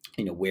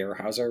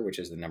 Weyerhaeuser, which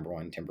is the number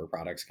one timber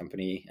products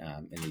company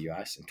in the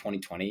U.S. in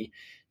 2020,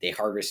 they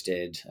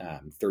harvested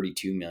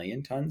 32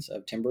 million tons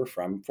of timber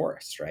from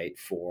forests, right,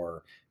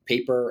 for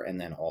paper and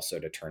then also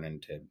to turn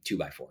into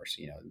 2x4s,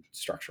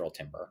 structural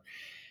timber.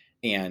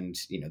 And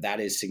that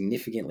is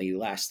significantly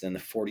less than the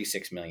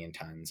 46 million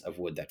tons of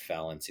wood that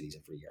fell in cities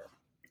every year.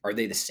 Are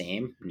they the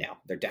same? No,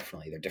 they're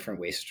different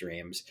waste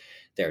streams.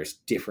 There's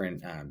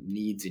different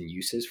needs and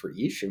uses for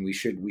each, and we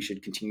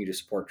should continue to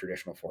support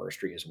traditional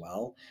forestry as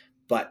well.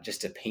 But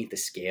just to paint the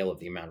scale of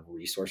the amount of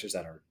resources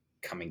that are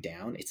coming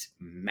down, it's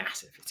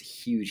massive. It's a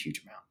huge,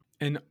 huge amount.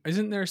 And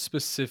isn't there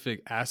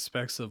specific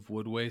aspects of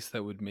wood waste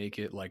that would make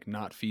it like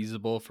not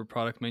feasible for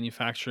product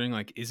manufacturing?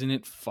 Like, isn't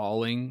it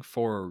falling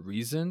for a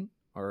reason?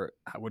 Or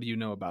what do you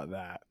know about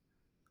that?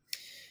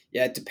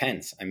 Yeah, it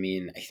depends. I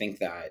mean, I think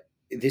that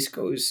this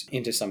goes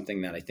into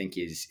something that I think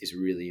is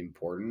really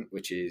important,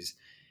 which is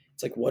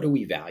it's like what do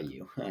we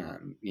value?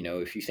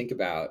 If you think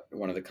about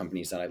one of the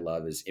companies that I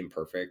love is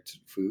Imperfect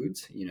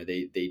Foods.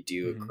 They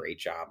do a Hmm. great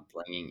job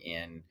bringing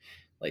in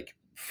like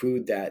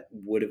food that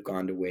would have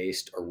gone to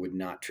waste or would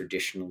not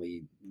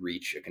traditionally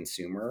reach a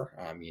consumer.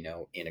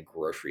 In a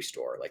grocery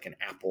store, like an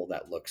apple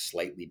that looks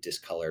slightly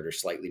discolored or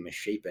slightly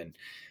misshapen,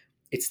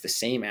 it's the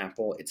same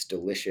apple, it's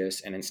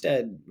delicious, and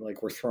instead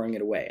like we're throwing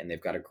it away, and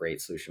they've got a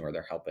great solution where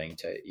they're helping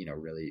to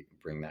really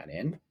bring that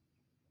in.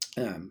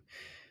 um,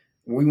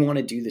 we want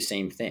to do the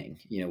same thing.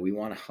 We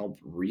want to help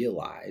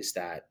realize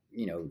that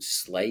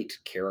slight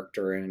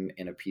character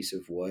in a piece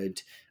of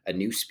wood, a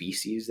new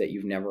species that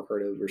you've never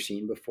heard of or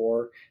seen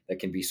before that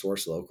can be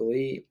sourced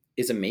locally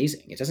is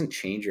amazing. It doesn't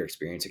change your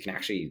experience, it can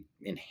actually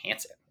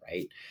enhance it,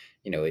 right?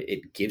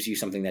 It gives you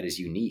something that is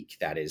unique,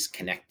 that is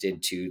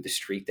connected to the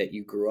street that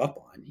you grew up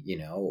on,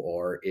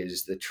 or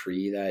is the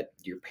tree that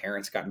your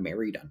parents got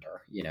married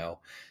under.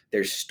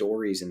 There's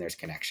stories and there's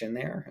connection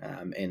there,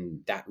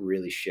 and that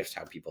really shifts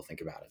how people think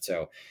about it.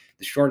 So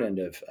the short end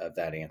of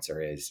that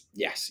answer is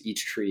yes,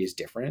 each tree is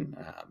different.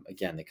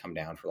 Again, they come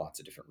down for lots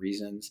of different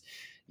reasons.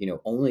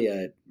 Only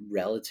a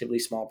relatively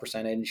small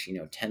percentage,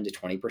 10 to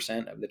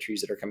 20% of the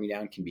trees that are coming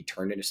down can be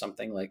turned into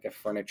something like a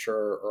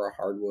furniture or a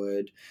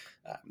hardwood,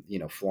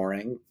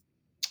 flooring.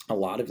 A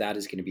lot of that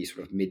is going to be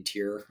sort of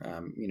mid-tier,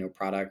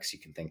 products. You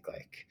can think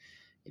like,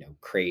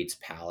 crates,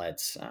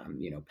 pallets,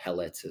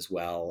 pellets as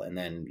well. And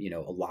then,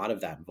 a lot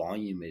of that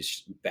volume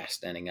is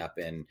best ending up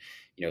in,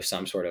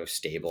 some sort of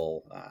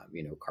stable,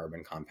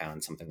 carbon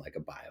compound, something like a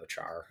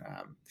biochar.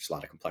 There's a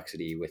lot of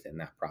complexity within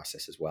that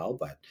process as well.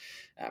 But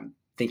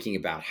thinking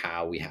about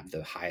how we have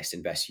the highest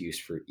and best use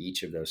for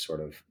each of those sort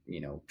of,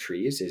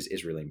 trees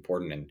is really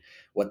important. And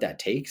what that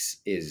takes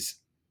is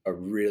a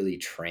really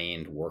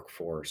trained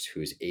workforce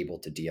who is able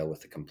to deal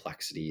with the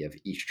complexity of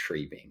each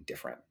tree being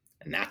different.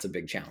 And that's a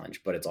big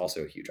challenge, but it's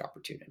also a huge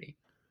opportunity.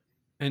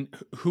 And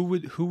who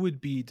would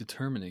be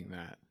determining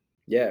that?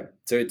 Yeah.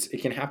 So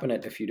it can happen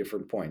at a few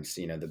different points.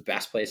 The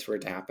best place for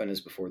it to happen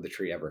is before the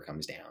tree ever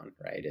comes down,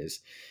 right? Is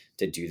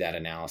to do that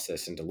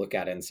analysis and to look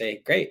at it and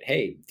say, great,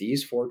 hey,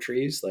 these 4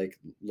 trees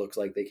looks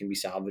like they can be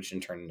salvaged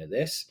and turned into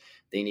this.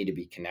 They need to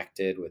be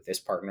connected with this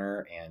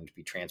partner and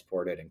be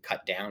transported and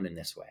cut down in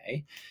this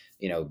way.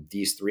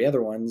 These 3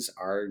 other ones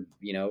are,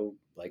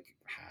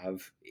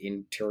 have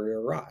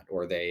interior rot,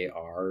 or they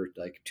are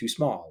like too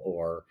small,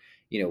 or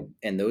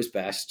and those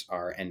best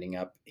are ending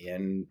up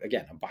in,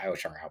 again, a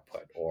biochar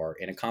output or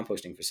in a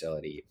composting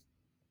facility.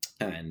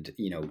 And,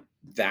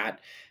 that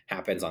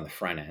happens on the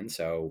front end.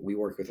 So we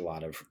work with a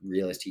lot of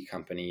real estate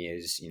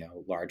companies,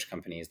 large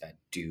companies that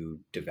do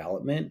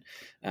development,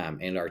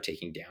 and are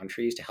taking down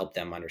trees to help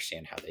them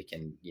understand how they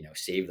can,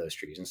 save those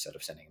trees instead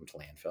of sending them to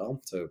landfill.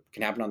 So it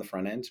can happen on the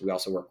front end. We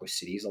also work with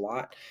cities a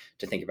lot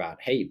to think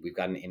about, hey, we've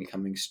got an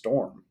incoming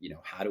storm.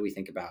 How do we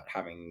think about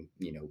having,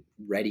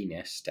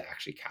 readiness to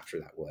actually capture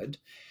that wood?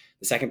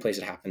 The second place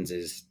it happens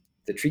is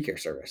the tree care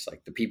service,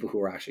 like the people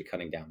who are actually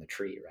cutting down the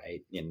tree,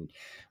 right? And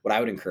what I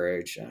would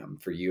encourage,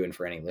 for you and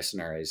for any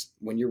listener, is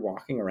when you're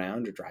walking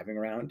around or driving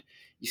around,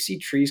 you see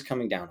trees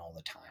coming down all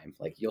the time.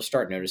 Like, you'll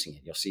start noticing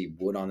it. You'll see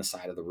wood on the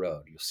side of the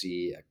road. You'll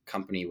see a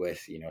company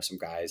with, some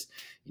guys,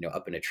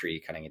 up in a tree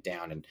cutting it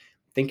down. And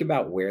think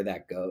about where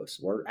that goes,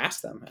 or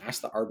ask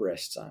the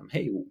arborists,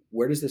 hey,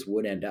 where does this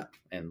wood end up?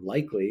 And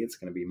likely it's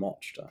going to be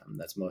mulched.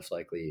 That's most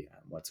likely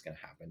what's going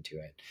to happen to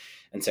it.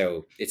 And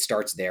so it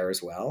starts there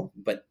as well.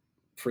 But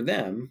for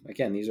them,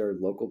 again, these are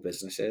local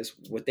businesses.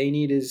 What they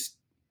need is,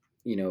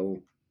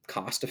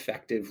 cost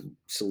effective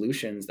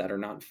solutions that are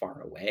not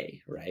far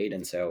away, right?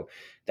 And so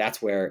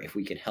that's where, if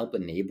we can help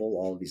enable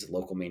all of these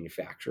local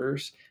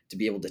manufacturers to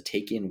be able to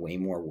take in way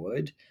more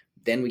wood,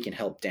 then we can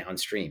help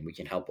downstream. We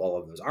can help all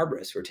of those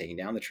arborists who are taking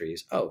down the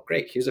trees. Oh,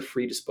 great, here's a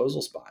free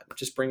disposal spot.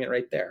 Just bring it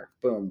right there.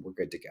 Boom, we're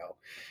good to go.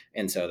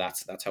 And so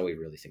that's how we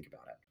really think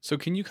about it. So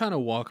can you kind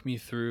of walk me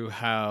through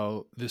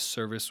how this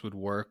service would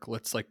work?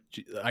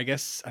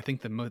 I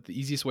think the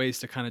easiest way is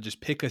to kind of just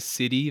pick a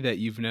city that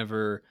you've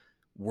never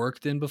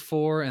worked in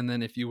before, and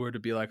then if you were to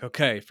be like,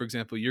 okay, for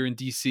example, you're in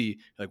DC,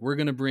 like, we're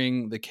going to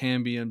bring the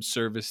Cambium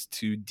service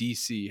to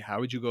DC. How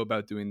would you go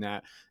about doing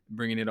that,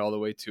 bringing it all the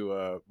way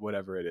to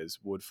whatever it is,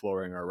 wood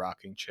flooring or a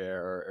rocking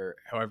chair, or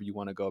however you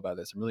want to go about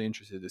this? I'm really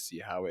interested to see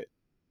how it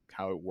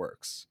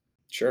works.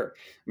 Sure.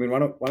 I mean, why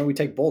don't we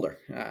take Boulder?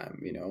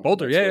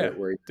 Boulder, That's yeah,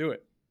 where do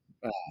it.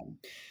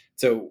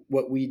 So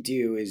what we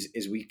do is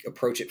we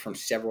approach it from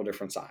several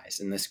different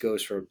sides, and this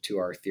goes to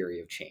our theory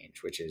of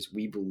change, which is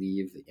we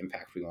believe the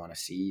impact we want to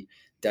see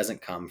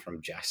doesn't come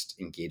from just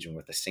engaging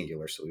with a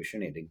singular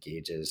solution. It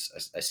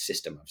engages a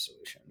system of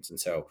solutions. And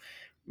so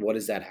what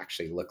does that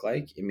actually look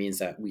like? It means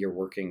that we are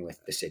working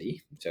with the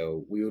city.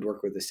 So we would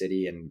work with the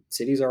city, and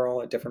cities are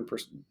all at different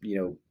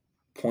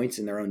points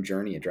in their own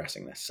journey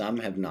addressing this. Some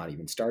have not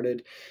even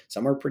started,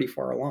 some are pretty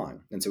far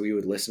along. And so we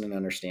would listen and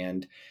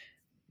understand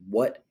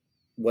what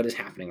is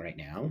happening right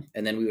now,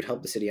 and then we would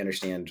help the city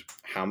understand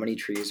how many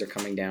trees are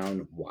coming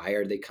down, why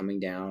are they coming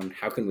down,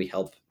 how can we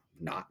help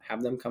not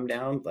have them come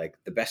down. Like,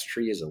 the best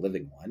tree is a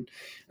living one, and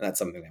that's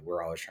something that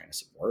we're always trying to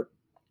support.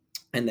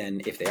 And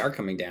then if they are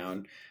coming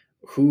down,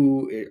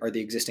 who are the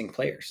existing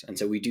players? And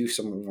so we do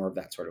some more of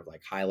that sort of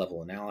like high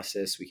level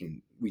analysis.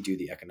 We do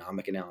the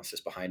economic analysis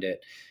behind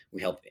it.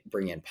 We help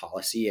bring in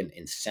policy and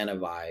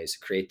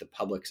create the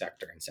public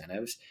sector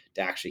incentives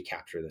to actually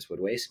capture this wood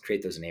waste,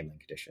 create those enabling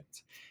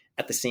conditions.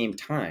 At the same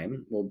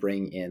time, we'll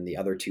bring in the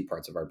other 2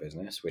 parts of our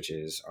business, which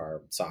is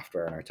our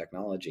software and our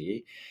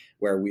technology,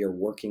 where we are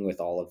working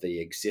with all of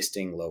the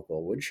existing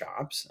local wood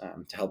shops,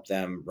 to help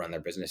them run their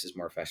businesses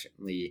more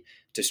efficiently,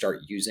 to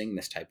start using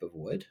this type of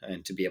wood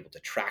and to be able to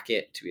track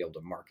it, to be able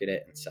to market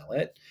it and sell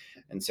it.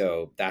 And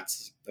so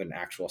that's an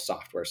actual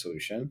software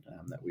solution,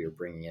 that we are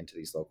bringing into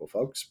these local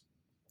folks.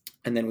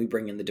 And then we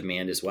bring in the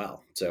demand as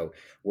well. So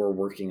we're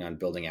working on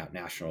building out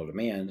national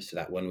demand so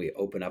that when we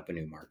open up a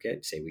new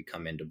market, say we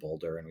come into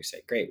Boulder and we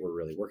say, great, we're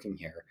really working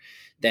here,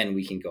 then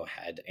we can go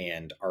ahead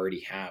and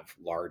already have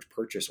large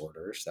purchase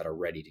orders that are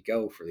ready to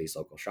go for these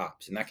local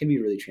shops. And that can be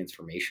really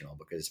transformational,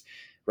 because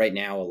right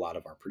now, a lot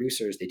of our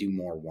producers, they do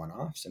more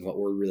one-offs. And what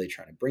we're really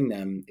trying to bring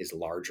them is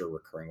larger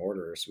recurring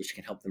orders, which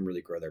can help them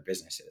really grow their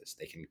businesses.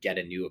 They can get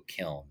a new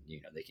kiln,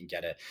 they can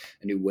get a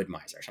new wood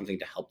miser, something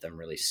to help them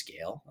really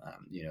scale,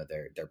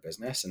 their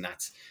business. And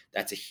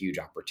that's a huge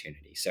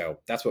opportunity. So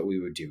that's what we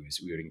would do,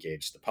 is we would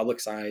engage the public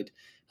side,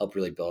 help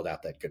really build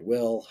out that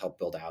goodwill, help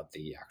build out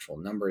the actual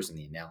numbers and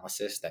the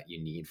analysis that you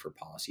need for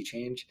policy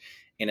change.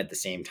 And at the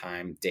same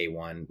time, day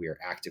one, we are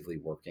actively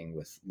working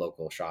with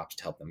local shops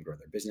to help them grow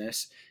their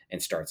business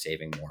and start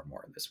saving more and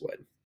more of this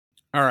wood.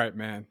 All right,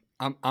 man.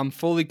 I'm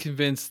fully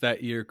convinced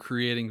that you're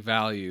creating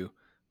value,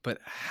 but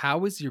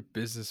how is your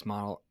business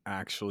model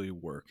actually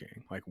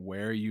working? Like,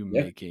 where are you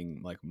Yeah.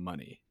 making like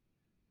money?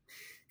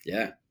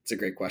 Yeah, it's a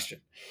great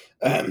question.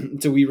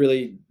 So we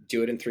really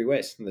do it in three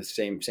ways, the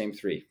same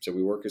three. So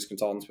we work as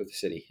consultants with the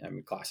city. I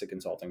mean, classic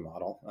consulting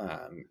model,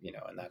 and Okay.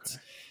 that's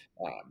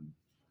um,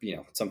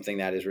 something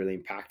that is really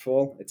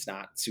impactful. It's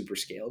not super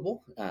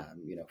scalable,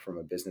 from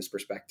a business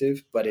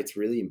perspective, but it's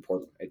really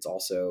important. It's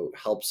also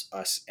helps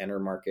us enter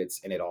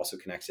markets, and it also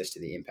connects us to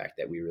the impact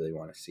that we really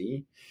want to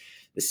see.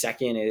 The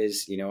second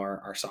is,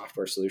 our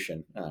software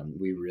solution.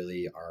 We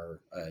really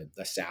are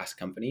a SaaS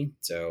company,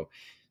 so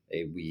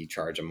we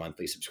charge a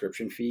monthly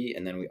subscription fee,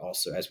 and then we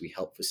also, as we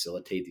help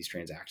facilitate these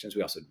transactions,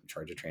 we also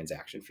charge a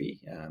transaction fee.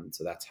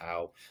 So that's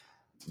how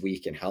we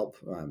can help,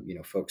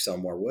 folks sell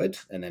more wood,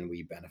 and then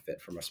we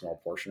benefit from a small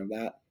portion of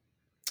that.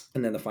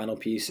 And then the final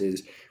piece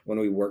is when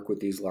we work with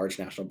these large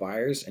national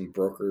buyers and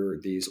broker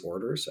these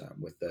orders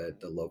with the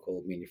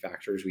local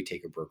manufacturers, we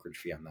take a brokerage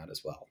fee on that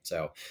as well.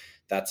 So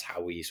that's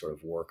how we sort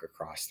of work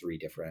across three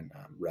different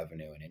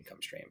revenue and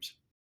income streams.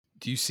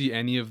 Do you see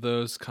any of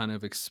those kind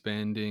of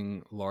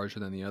expanding larger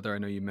than the other? I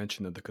know you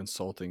mentioned that the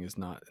consulting is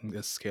not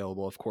as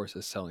scalable, of course,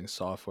 as selling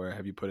software.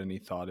 Have you put any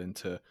thought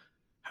into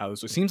how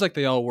those? It seems like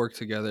they all work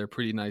together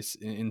pretty nice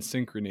in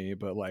synchrony,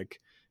 but like,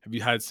 have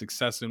you had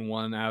success in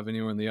one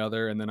avenue or in the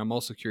other? And then I'm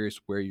also curious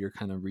where you're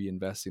kind of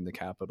reinvesting the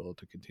capital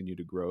to continue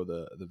to grow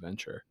the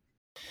venture.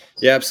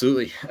 Yeah,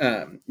 absolutely.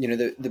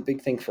 The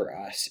big thing for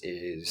us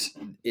is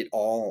it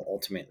all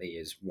ultimately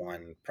is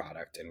one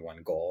product and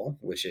one goal,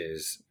 which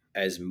is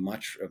as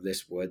much of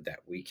this wood that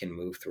we can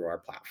move through our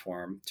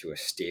platform to a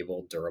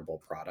stable, durable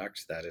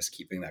product that is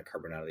keeping that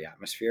carbon out of the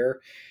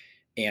atmosphere,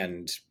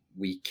 and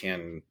we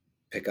can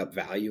pick up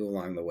value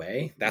along the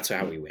way. That's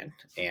how we win,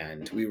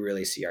 and we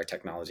really see our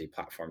technology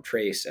platform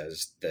Trace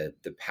as the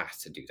path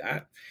to do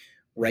that.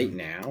 Right Mhm.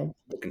 now,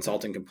 the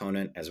consulting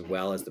component as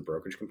well as the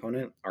brokerage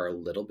component are a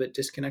little bit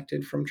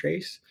disconnected from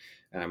Trace.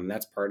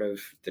 That's part of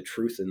the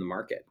truth in the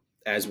market.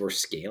 As we're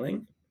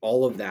scaling,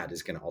 all of that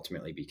is going to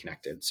ultimately be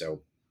connected.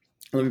 So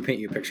let me paint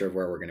you a picture of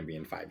where we're going to be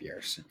in 5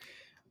 years.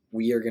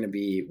 We are going to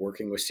be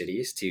working with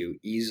cities to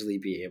easily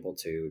be able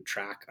to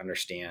track,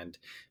 understand,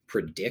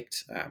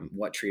 predict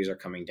what trees are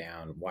coming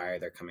down, why are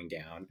they coming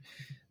down.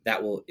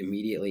 That will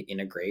immediately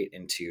integrate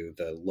into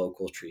the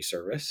local tree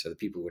service. So the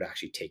people who would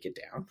actually take it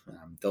down,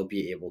 they'll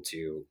be able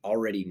to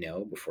already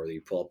know before they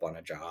pull up on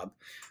a job,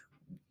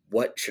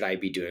 what should I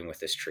be doing with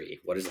this tree?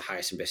 What is the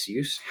highest and best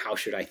use? How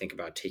should I think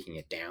about taking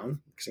it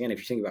down? Because again, if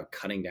you think about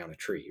cutting down a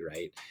tree,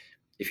 right?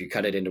 If you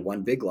cut it into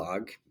one big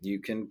log, you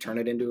can turn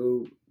it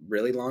into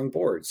really long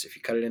boards. If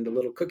you cut it into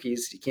little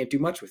cookies, you can't do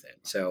much with it.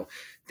 So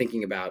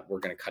thinking about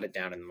we're going to cut it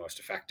down in the most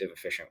effective,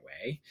 efficient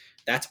way,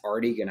 that's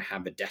already going to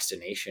have a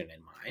destination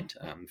in mind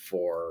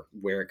for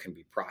where it can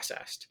be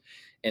processed.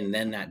 And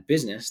then that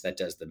business that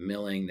does the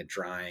milling, the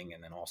drying,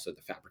 and then also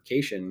the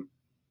fabrication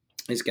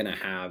is going to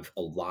have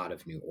a lot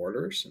of new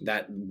orders.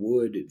 That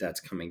wood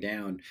that's coming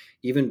down,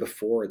 even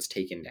before it's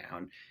taken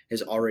down,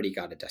 has already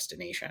got a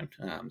destination.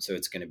 So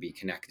it's going to be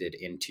connected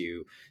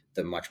into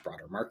the much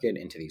broader market,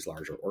 into these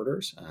larger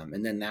orders.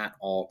 And then that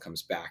all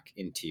comes back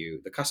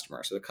into the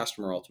customer. So the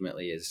customer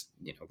ultimately is,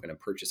 going to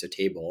purchase a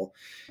table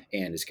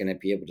and is going to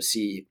be able to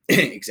see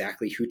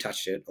exactly who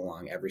touched it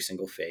along every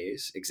single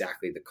phase,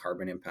 exactly the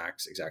carbon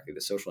impacts, exactly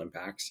the social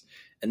impacts.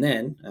 And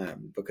then,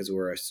 because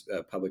we're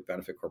a public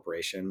benefit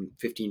corporation,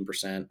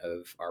 15%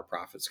 of our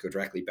profits go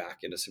directly back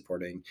into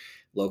supporting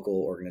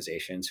local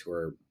organizations who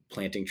are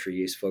planting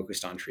trees,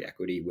 focused on tree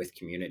equity with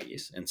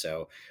communities. And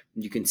so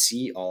you can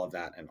see all of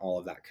that, and all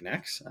of that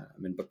connects.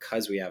 And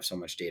because we have so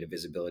much data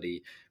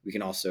visibility, we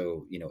can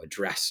also,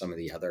 address some of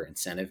the other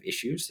incentive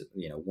issues.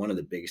 One of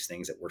the biggest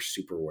things that we're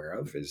super aware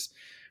of is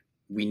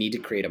we need to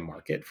create a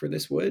market for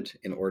this wood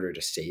in order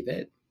to save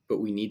it. But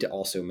we need to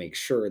also make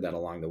sure that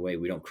along the way,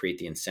 we don't create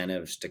the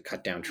incentives to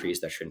cut down trees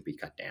that shouldn't be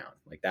cut down.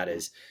 Like that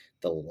is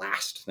the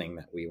last thing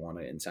that we want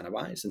to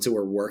incentivize. And so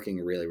we're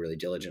working really, really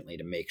diligently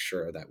to make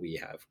sure that we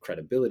have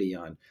credibility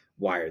on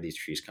why are these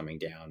trees coming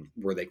down?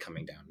 Were they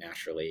coming down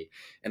naturally?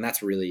 And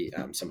that's really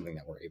something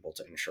that we're able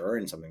to ensure,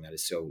 and something that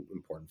is so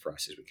important for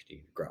us as we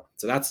continue to grow.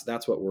 So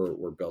that's what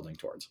we're building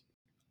towards.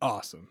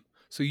 Awesome.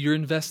 So you're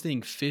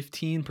investing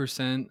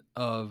 15%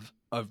 of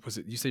was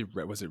it you say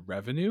was it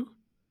revenue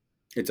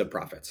It's a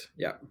profits.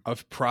 Yeah.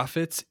 of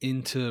profits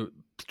into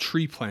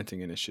tree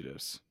planting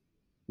initiatives?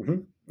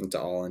 It's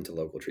all into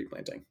local tree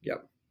planting.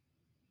 Yep.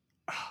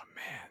 Oh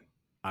man,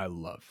 I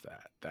love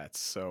that. That's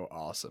so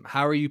awesome.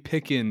 How are you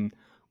picking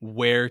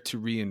where to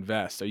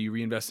reinvest? Are you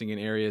reinvesting in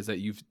areas that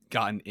you've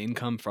gotten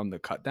income from the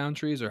cut down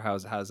trees, or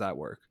how's that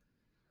work?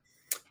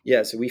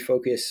 Yeah, so we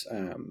focus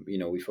on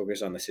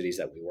the cities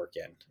that we work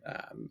in,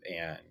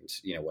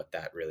 and what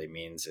that really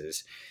means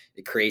is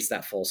it creates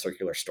that full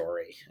circular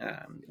story,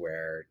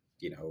 where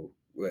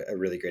a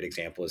really great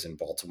example is in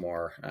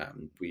Baltimore.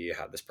 We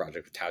have this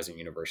project with Towson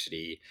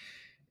University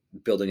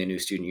building a new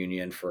student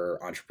union for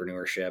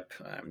entrepreneurship.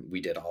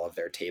 We did all of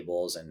their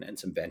tables and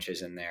some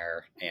benches in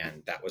there,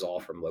 and that was all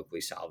from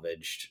locally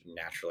salvaged,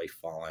 naturally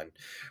fallen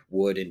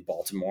wood in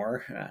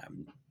Baltimore,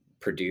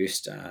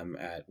 produced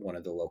at one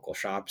of the local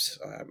shops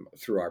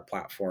through our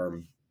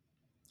platform.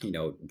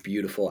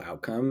 Beautiful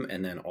outcome,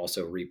 and then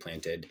also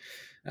replanted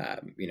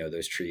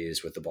those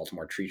trees with the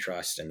Baltimore Tree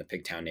Trust and the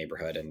Pigtown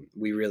neighborhood. And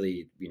we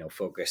really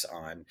focus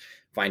on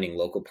finding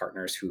local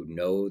partners who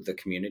know the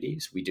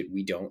communities.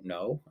 We don't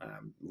know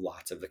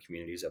lots of the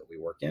communities that we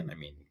work in. I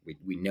mean,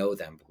 we know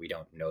them, but we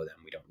don't know them,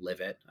 we don't live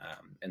it.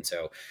 And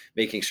so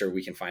making sure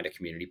we can find a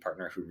community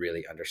partner who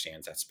really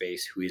understands that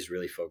space, who is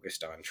really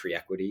focused on tree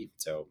equity,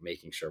 so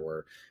making sure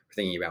we're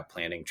thinking about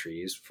planting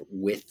trees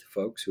with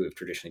folks who have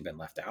traditionally been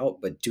left out,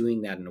 but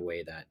doing that in a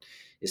way that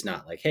is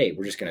not like, hey,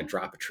 we're just going to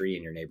drop a tree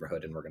in your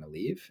neighborhood and we're going to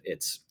leave.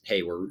 It's,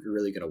 hey, we're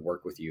really going to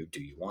work with you. Do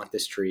you want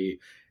this tree?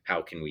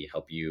 How can we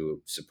help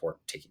you support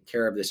taking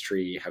care of this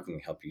tree? How can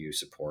we help you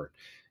support,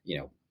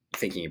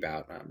 thinking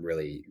about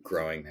really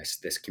growing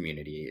this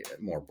community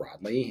more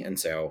broadly? And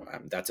so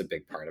that's a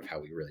big part of how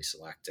we really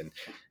select and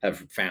have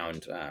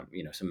found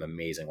some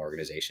amazing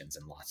organizations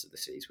in lots of the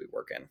cities we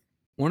work in.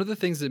 One of the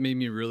things that made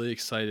me really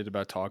excited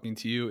about talking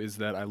to you is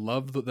that I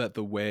love that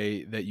the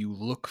way that you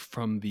look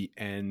from the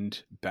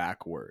end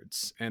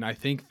backwards. And I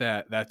think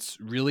that that's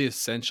really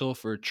essential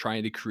for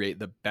trying to create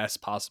the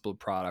best possible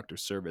product or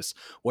service.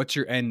 What's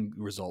your end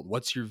result?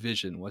 What's your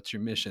vision? What's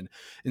your mission?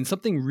 And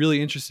something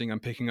really interesting I'm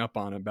picking up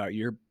on about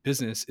your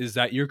business is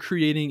that you're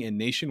creating a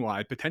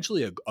nationwide,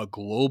 potentially a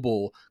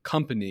global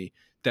company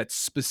that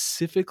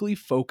specifically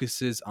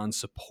focuses on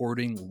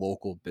supporting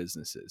local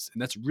businesses.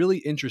 And that's really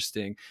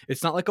interesting.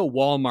 It's not like a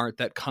Walmart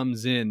that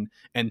comes in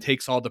and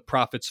takes all the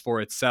profits for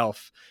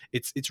itself.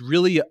 It's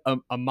really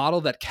a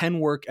model that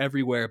can work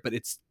everywhere, but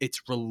it's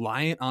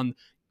reliant on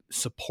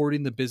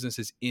supporting the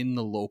businesses in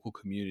the local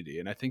community.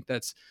 And I think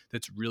that's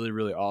really,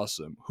 really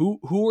awesome.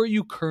 Who are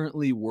you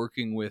currently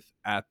working with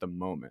at the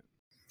moment?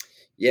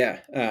 Yeah,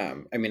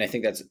 I mean, I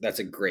think that's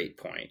a great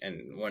point.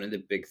 And one of the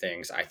big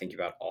things I think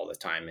about all the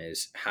time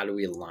is how do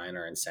we align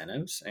our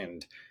incentives?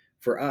 And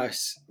for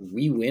us,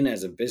 we win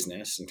as a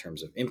business in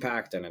terms of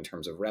impact and in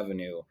terms of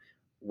revenue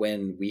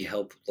when we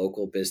help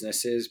local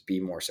businesses be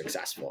more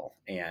successful.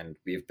 And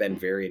we've been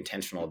very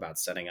intentional about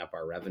setting up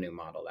our revenue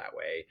model that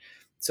way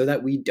so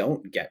that we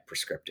don't get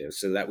prescriptive,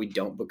 so that we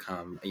don't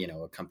become,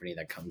 a company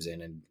that comes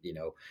in and,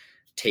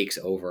 takes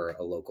over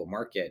a local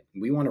market.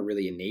 We want to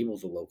really enable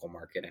the local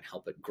market and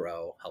help it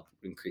grow, help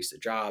increase the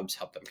jobs,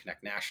 help them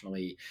connect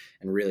nationally,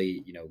 and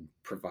really,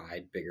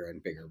 provide bigger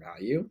and bigger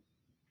value.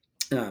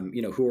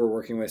 Who we're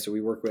working with. So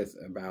we work with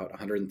about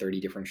 130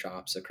 different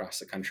shops across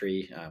the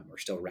country. We're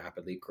still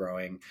rapidly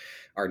growing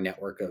our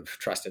network of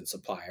trusted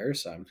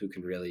suppliers who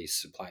can really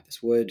supply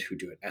this wood, who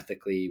do it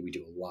ethically. We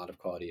do a lot of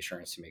quality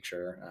assurance to make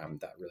sure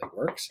that really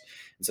works.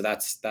 And so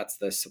that's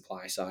the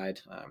supply side.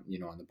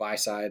 On the buy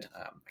side,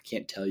 I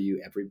can't tell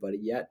you everybody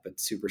yet, but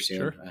super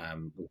soon Sure.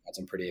 we've got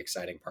some pretty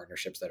exciting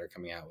partnerships that are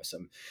coming out with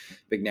some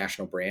big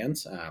national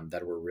brands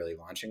that we're really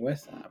launching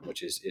with,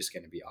 which is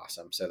going to be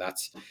awesome. So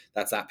that's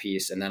that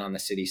piece. And then on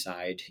the city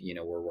side,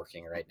 we're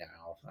working right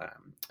now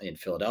in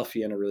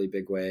Philadelphia in a really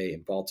big way,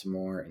 in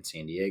Baltimore, in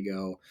San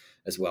Diego,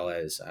 as well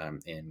as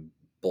in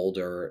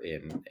Boulder,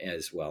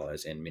 as well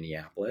as in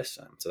Minneapolis.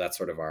 So that's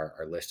sort of our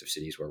list of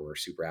cities where we're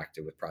super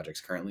active with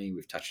projects currently.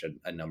 We've touched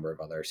a number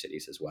of other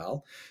cities as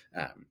well,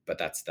 but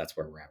that's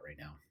where we're at right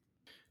now.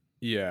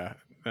 Yeah,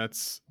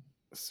 that's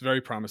it's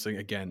very promising.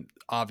 Again,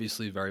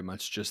 obviously, very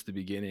much just the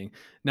beginning.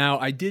 Now,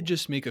 I did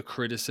just make a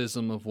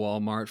criticism of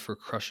Walmart for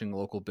crushing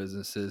local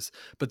businesses,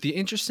 but the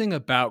interesting thing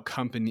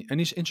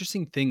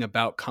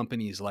about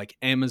companies like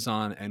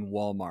Amazon and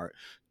Walmart,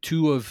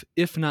 two of,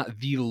 if not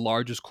the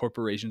largest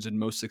corporations and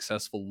most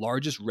successful,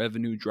 largest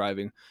revenue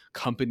driving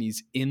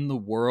companies in the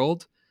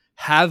world,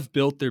 have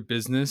built their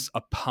business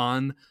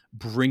upon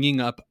bringing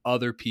up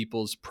other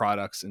people's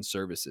products and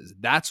services.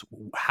 That's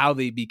how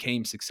they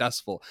became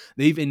successful.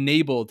 They've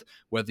enabled,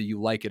 whether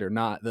you like it or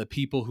not, the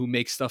people who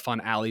make stuff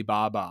on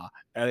Alibaba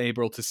are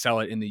able to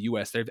sell it in the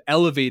US. They've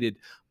elevated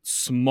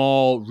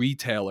small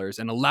retailers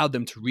and allowed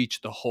them to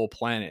reach the whole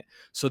planet.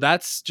 So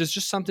that's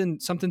just something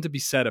to be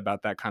said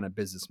about that kind of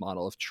business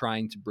model of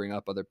trying to bring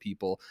up other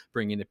people,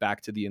 bringing it back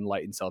to the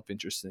enlightened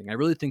self-interest. I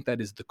really think that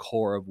is the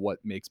core of what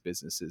makes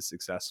businesses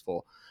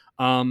successful.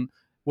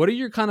 What are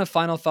your kind of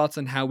final thoughts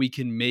on how we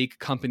can make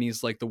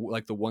companies like the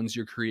ones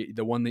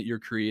the one that you're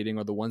creating,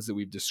 or the ones that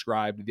we've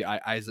described,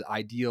 as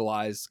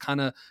idealized, kind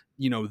of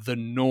the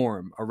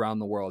norm around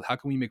the world? How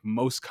can we make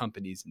most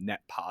companies net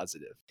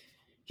positive?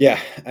 Yeah,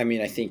 I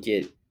mean, I think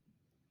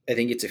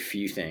it's a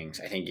few things.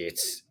 I think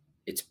it's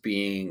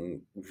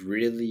being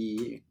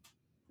really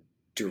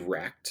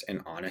direct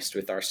and honest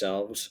with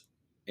ourselves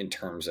in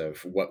terms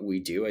of what we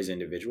do as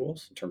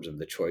individuals, in terms of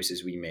the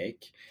choices we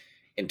make,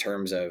 in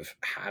terms of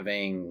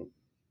having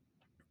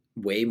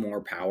way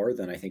more power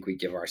than I think we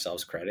give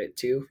ourselves credit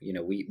to.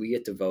 We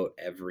get to vote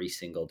every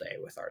single day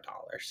with our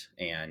dollars.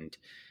 And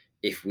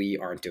if we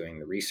aren't doing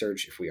the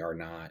research, if we are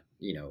not,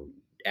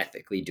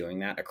 ethically doing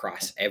that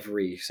across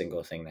every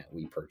single thing that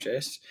we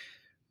purchase,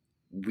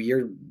 we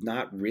are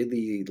not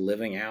really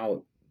living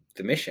out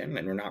the mission,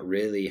 and we're not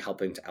really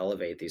helping to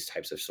elevate these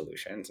types of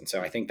solutions. And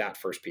so I think that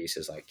first piece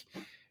is like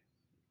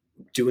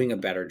doing a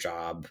better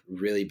job,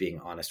 really being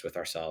honest with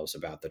ourselves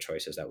about the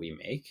choices that we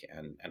make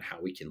and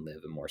how we can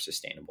live a more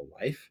sustainable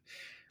life.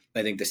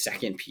 I think the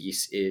second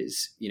piece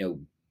is,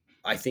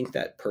 I think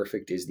that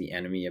perfect is the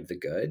enemy of the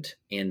good,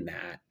 and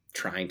that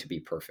trying to be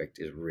perfect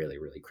is really,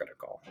 really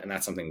critical. And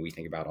that's something we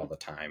think about all the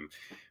time,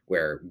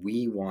 where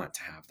we want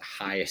to have the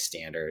highest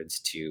standards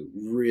to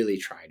really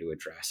try to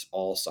address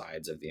all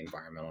sides of the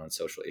environmental and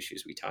social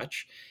issues we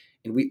touch.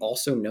 And we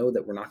also know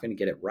that we're not going to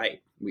get it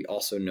right. We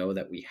also know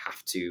that we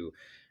have to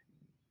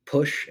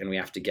push and we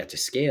have to get to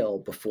scale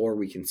before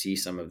we can see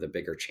some of the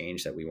bigger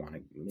change that we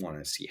want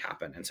to see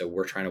happen. And so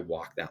we're trying to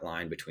walk that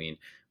line between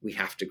we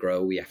have to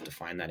grow, we have to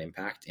find that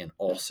impact, and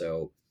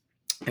also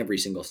every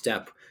single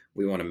step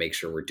we want to make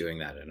sure we're doing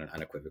that in an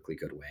unequivocally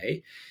good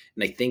way.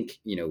 And I think,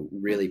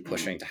 really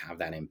pushing to have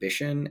that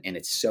ambition. And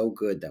it's so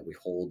good that we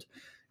hold,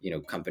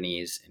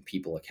 companies and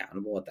people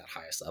accountable at that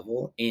highest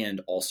level.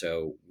 And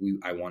also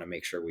I want to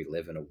make sure we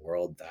live in a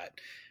world that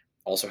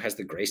also has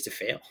the grace to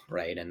fail,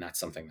 right? And that's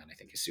something that I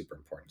think is super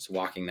important. So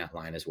walking that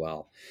line as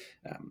well.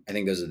 I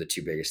think those are the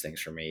two biggest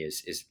things for me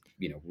is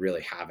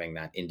really having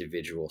that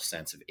individual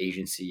sense of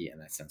agency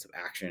and that sense of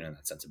action and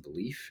that sense of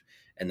belief,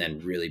 and then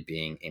really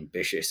being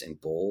ambitious and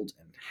bold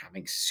and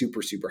having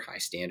super, super high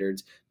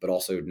standards, but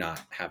also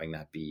not having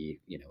that be,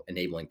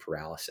 enabling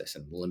paralysis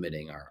and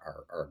limiting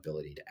our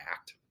ability to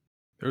act.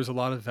 There's a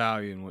lot of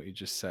value in what you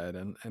just said,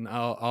 and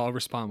I'll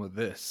respond with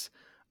this.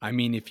 I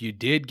mean, if you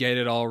did get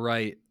it all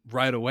right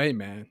away,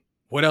 man,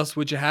 what else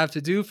would you have to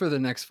do for the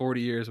next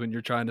 40 years when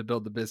you're trying to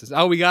build the business?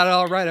 Oh, we got it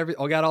all right.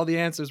 I got all the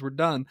answers. We're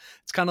done.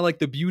 It's kind of like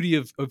the beauty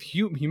of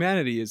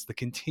humanity is the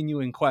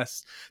continuing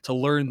quest to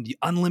learn the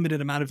unlimited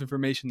amount of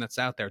information that's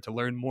out there, to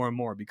learn more and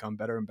more, become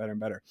better and better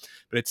and better.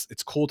 But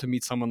it's cool to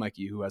meet someone like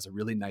you who has a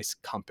really nice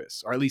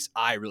compass, or at least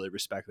I really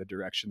respect the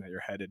direction that you're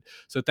headed.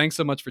 So thanks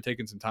so much for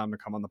taking some time to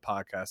come on the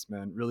podcast,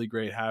 man. Really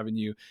great having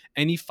you.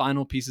 Any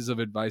final pieces of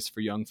advice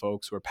for young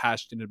folks who are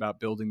passionate about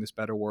building this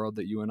better world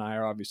that you and I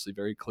are obviously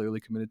very clearly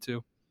committed to?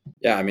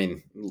 Yeah, I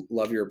mean,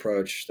 love your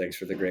approach. Thanks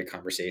for the great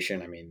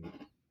conversation. I mean,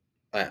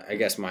 I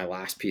guess my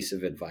last piece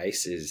of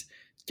advice is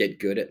get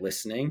good at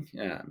listening,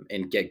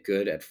 and get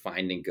good at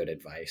finding good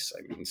advice.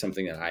 I mean,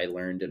 something that I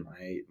learned in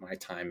my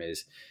time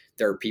is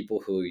there are people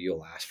who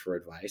you'll ask for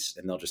advice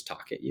and they'll just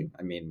talk at you.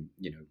 I mean,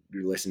 you're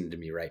listening to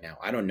me right now.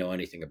 I don't know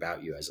anything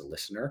about you as a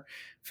listener.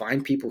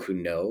 Find people who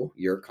know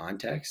your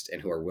context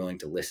and who are willing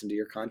to listen to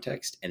your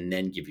context and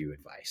then give you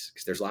advice.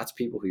 Because there's lots of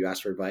people who you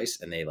ask for advice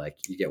and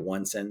you get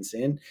one sentence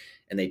in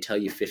and they tell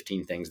you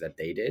 15 things that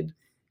they did.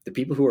 The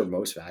people who are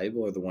most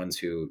valuable are the ones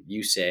who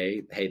you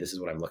say, hey, this is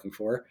what I'm looking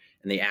for.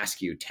 And they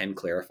ask you 10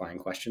 clarifying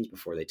questions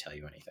before they tell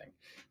you anything.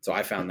 So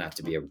I found that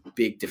to be a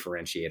big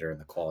differentiator in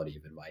the quality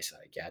of advice that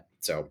I get.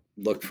 So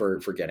look for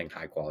getting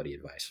high quality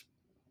advice.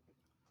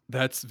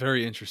 That's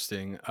very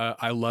interesting.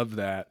 I love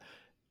that.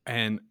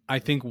 And I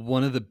think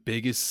one of the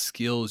biggest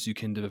skills you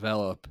can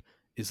develop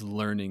is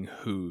learning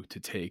who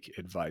to take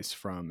advice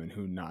from and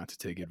who not to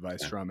take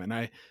advice from. And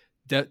I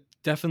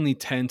definitely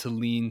tend to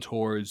lean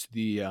towards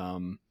the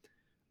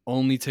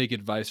only take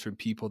advice from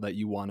people that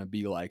you want to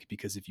be like,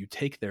 because if you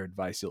take their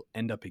advice, you'll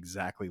end up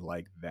exactly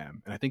like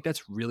them. And I think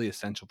that's really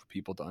essential for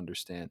people to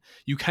understand.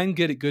 You can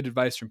get good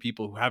advice from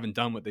people who haven't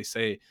done what they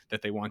say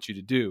that they want you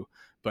to do,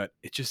 but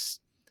it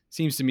just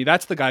seems to me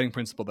that's the guiding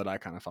principle that I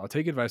kind of follow.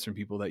 Take advice from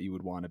people that you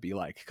would want to be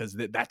like, because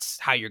that's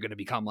how you're going to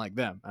become like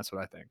them. That's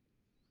what I think.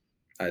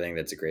 I think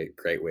that's a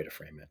great way to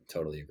frame it.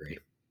 Totally agree.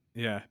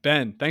 Yeah.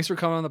 Ben, thanks for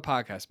coming on the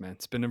podcast, man.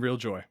 It's been a real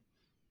joy.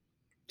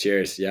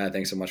 Cheers. Yeah.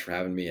 Thanks so much for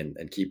having me,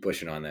 and keep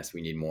pushing on this.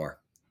 We need more.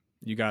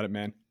 You got it,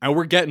 man. And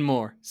we're getting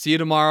more. See you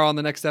tomorrow on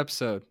the next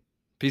episode.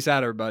 Peace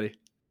out, everybody.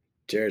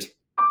 Cheers.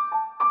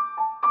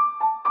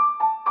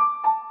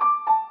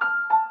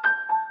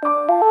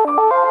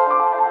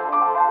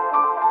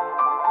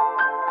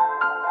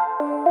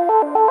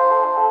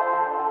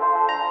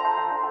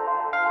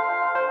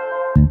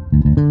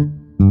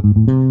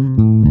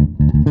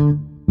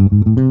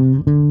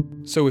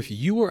 So if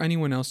you or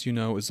anyone else you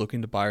know is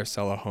looking to buy or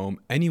sell a home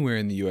anywhere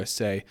in the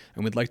USA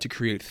and would like to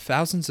create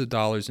thousands of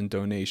dollars in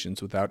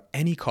donations without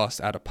any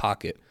cost out of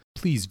pocket,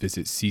 please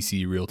visit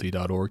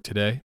ccrealty.org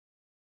today.